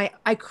 because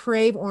I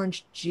crave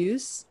orange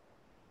juice,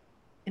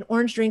 and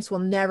orange drinks will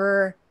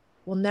never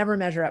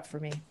measure up for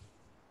me.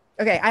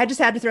 Okay, I just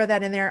had to throw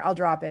that in there. I'll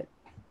drop it.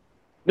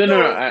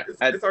 No.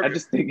 I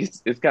just think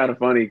it's kind of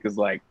funny because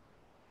like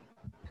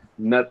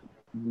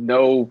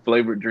no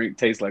flavored drink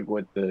tastes like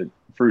what the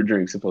fruit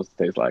drink's supposed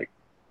to taste like.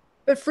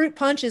 But fruit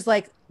punch is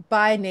like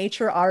by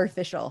nature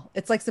artificial.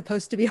 It's like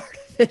supposed to be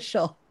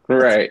artificial.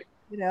 Right.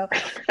 You know.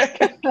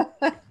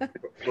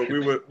 But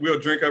we'll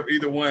drink up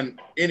either one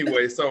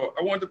anyway. So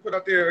I wanted to put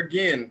out there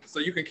again so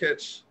you can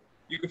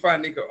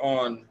find Nika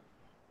on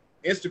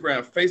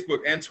Instagram, Facebook,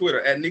 and Twitter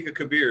at Nika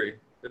Kabiri.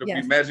 It'll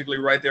be magically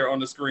right there on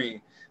the screen.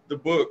 The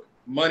book,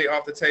 Money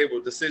Off the Table,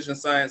 Decision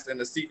Science and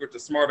the Secret to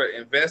Smarter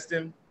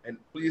Investing. And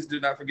please do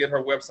not forget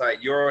her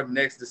website,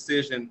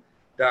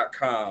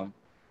 yournextdecision.com.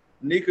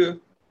 Nika,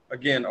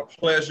 again, a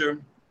pleasure.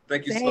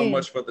 Thank you so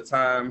much for the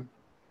time.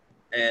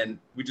 And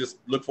we just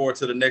look forward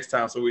to the next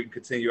time so we can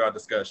continue our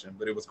discussion.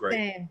 But it was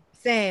great.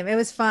 Same. It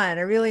was fun.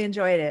 I really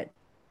enjoyed it.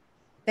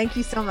 Thank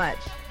you so much.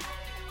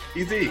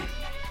 Easy.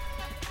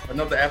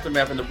 Another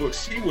aftermath in the book.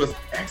 She was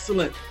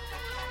excellent.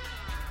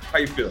 How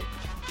you feel?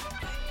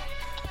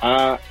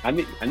 I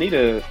need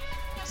to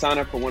sign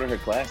up for one of her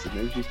classes.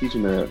 Maybe she's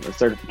teaching a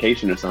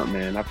certification or something,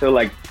 man. I feel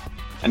like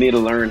I need to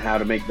learn how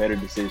to make better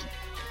decisions.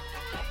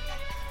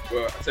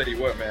 Well, I tell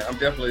you what, man, I'm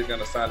definitely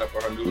going to sign up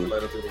for her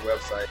newsletter through the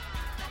website.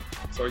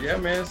 So yeah,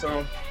 man.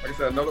 So like I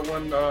said, another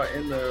one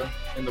in the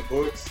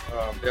books.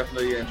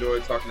 Definitely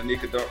enjoyed talking to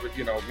Nika.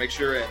 Make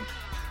sure and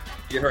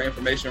get her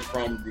information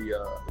from the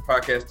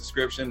podcast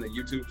description, the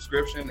YouTube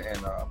description,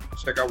 and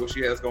check out what she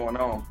has going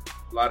on.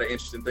 A lot of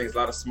interesting things, a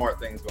lot of smart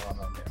things going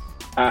on there.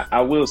 I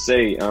will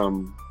say,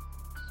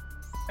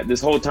 this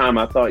whole time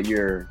I thought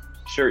your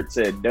shirt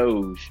said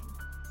Doge,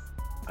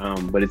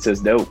 but it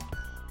says dope.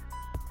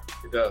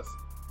 It does.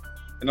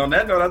 And on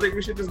that note, I think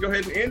we should just go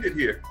ahead and end it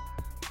here.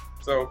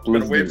 So we're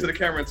going to wave to the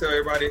camera and tell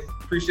everybody,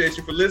 appreciate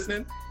you for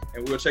listening,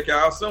 and we'll check you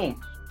out soon.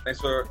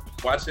 Thanks for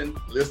watching,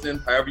 listening,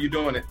 however you're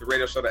doing it, the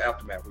radio show, The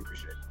Aftermath. We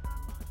appreciate it.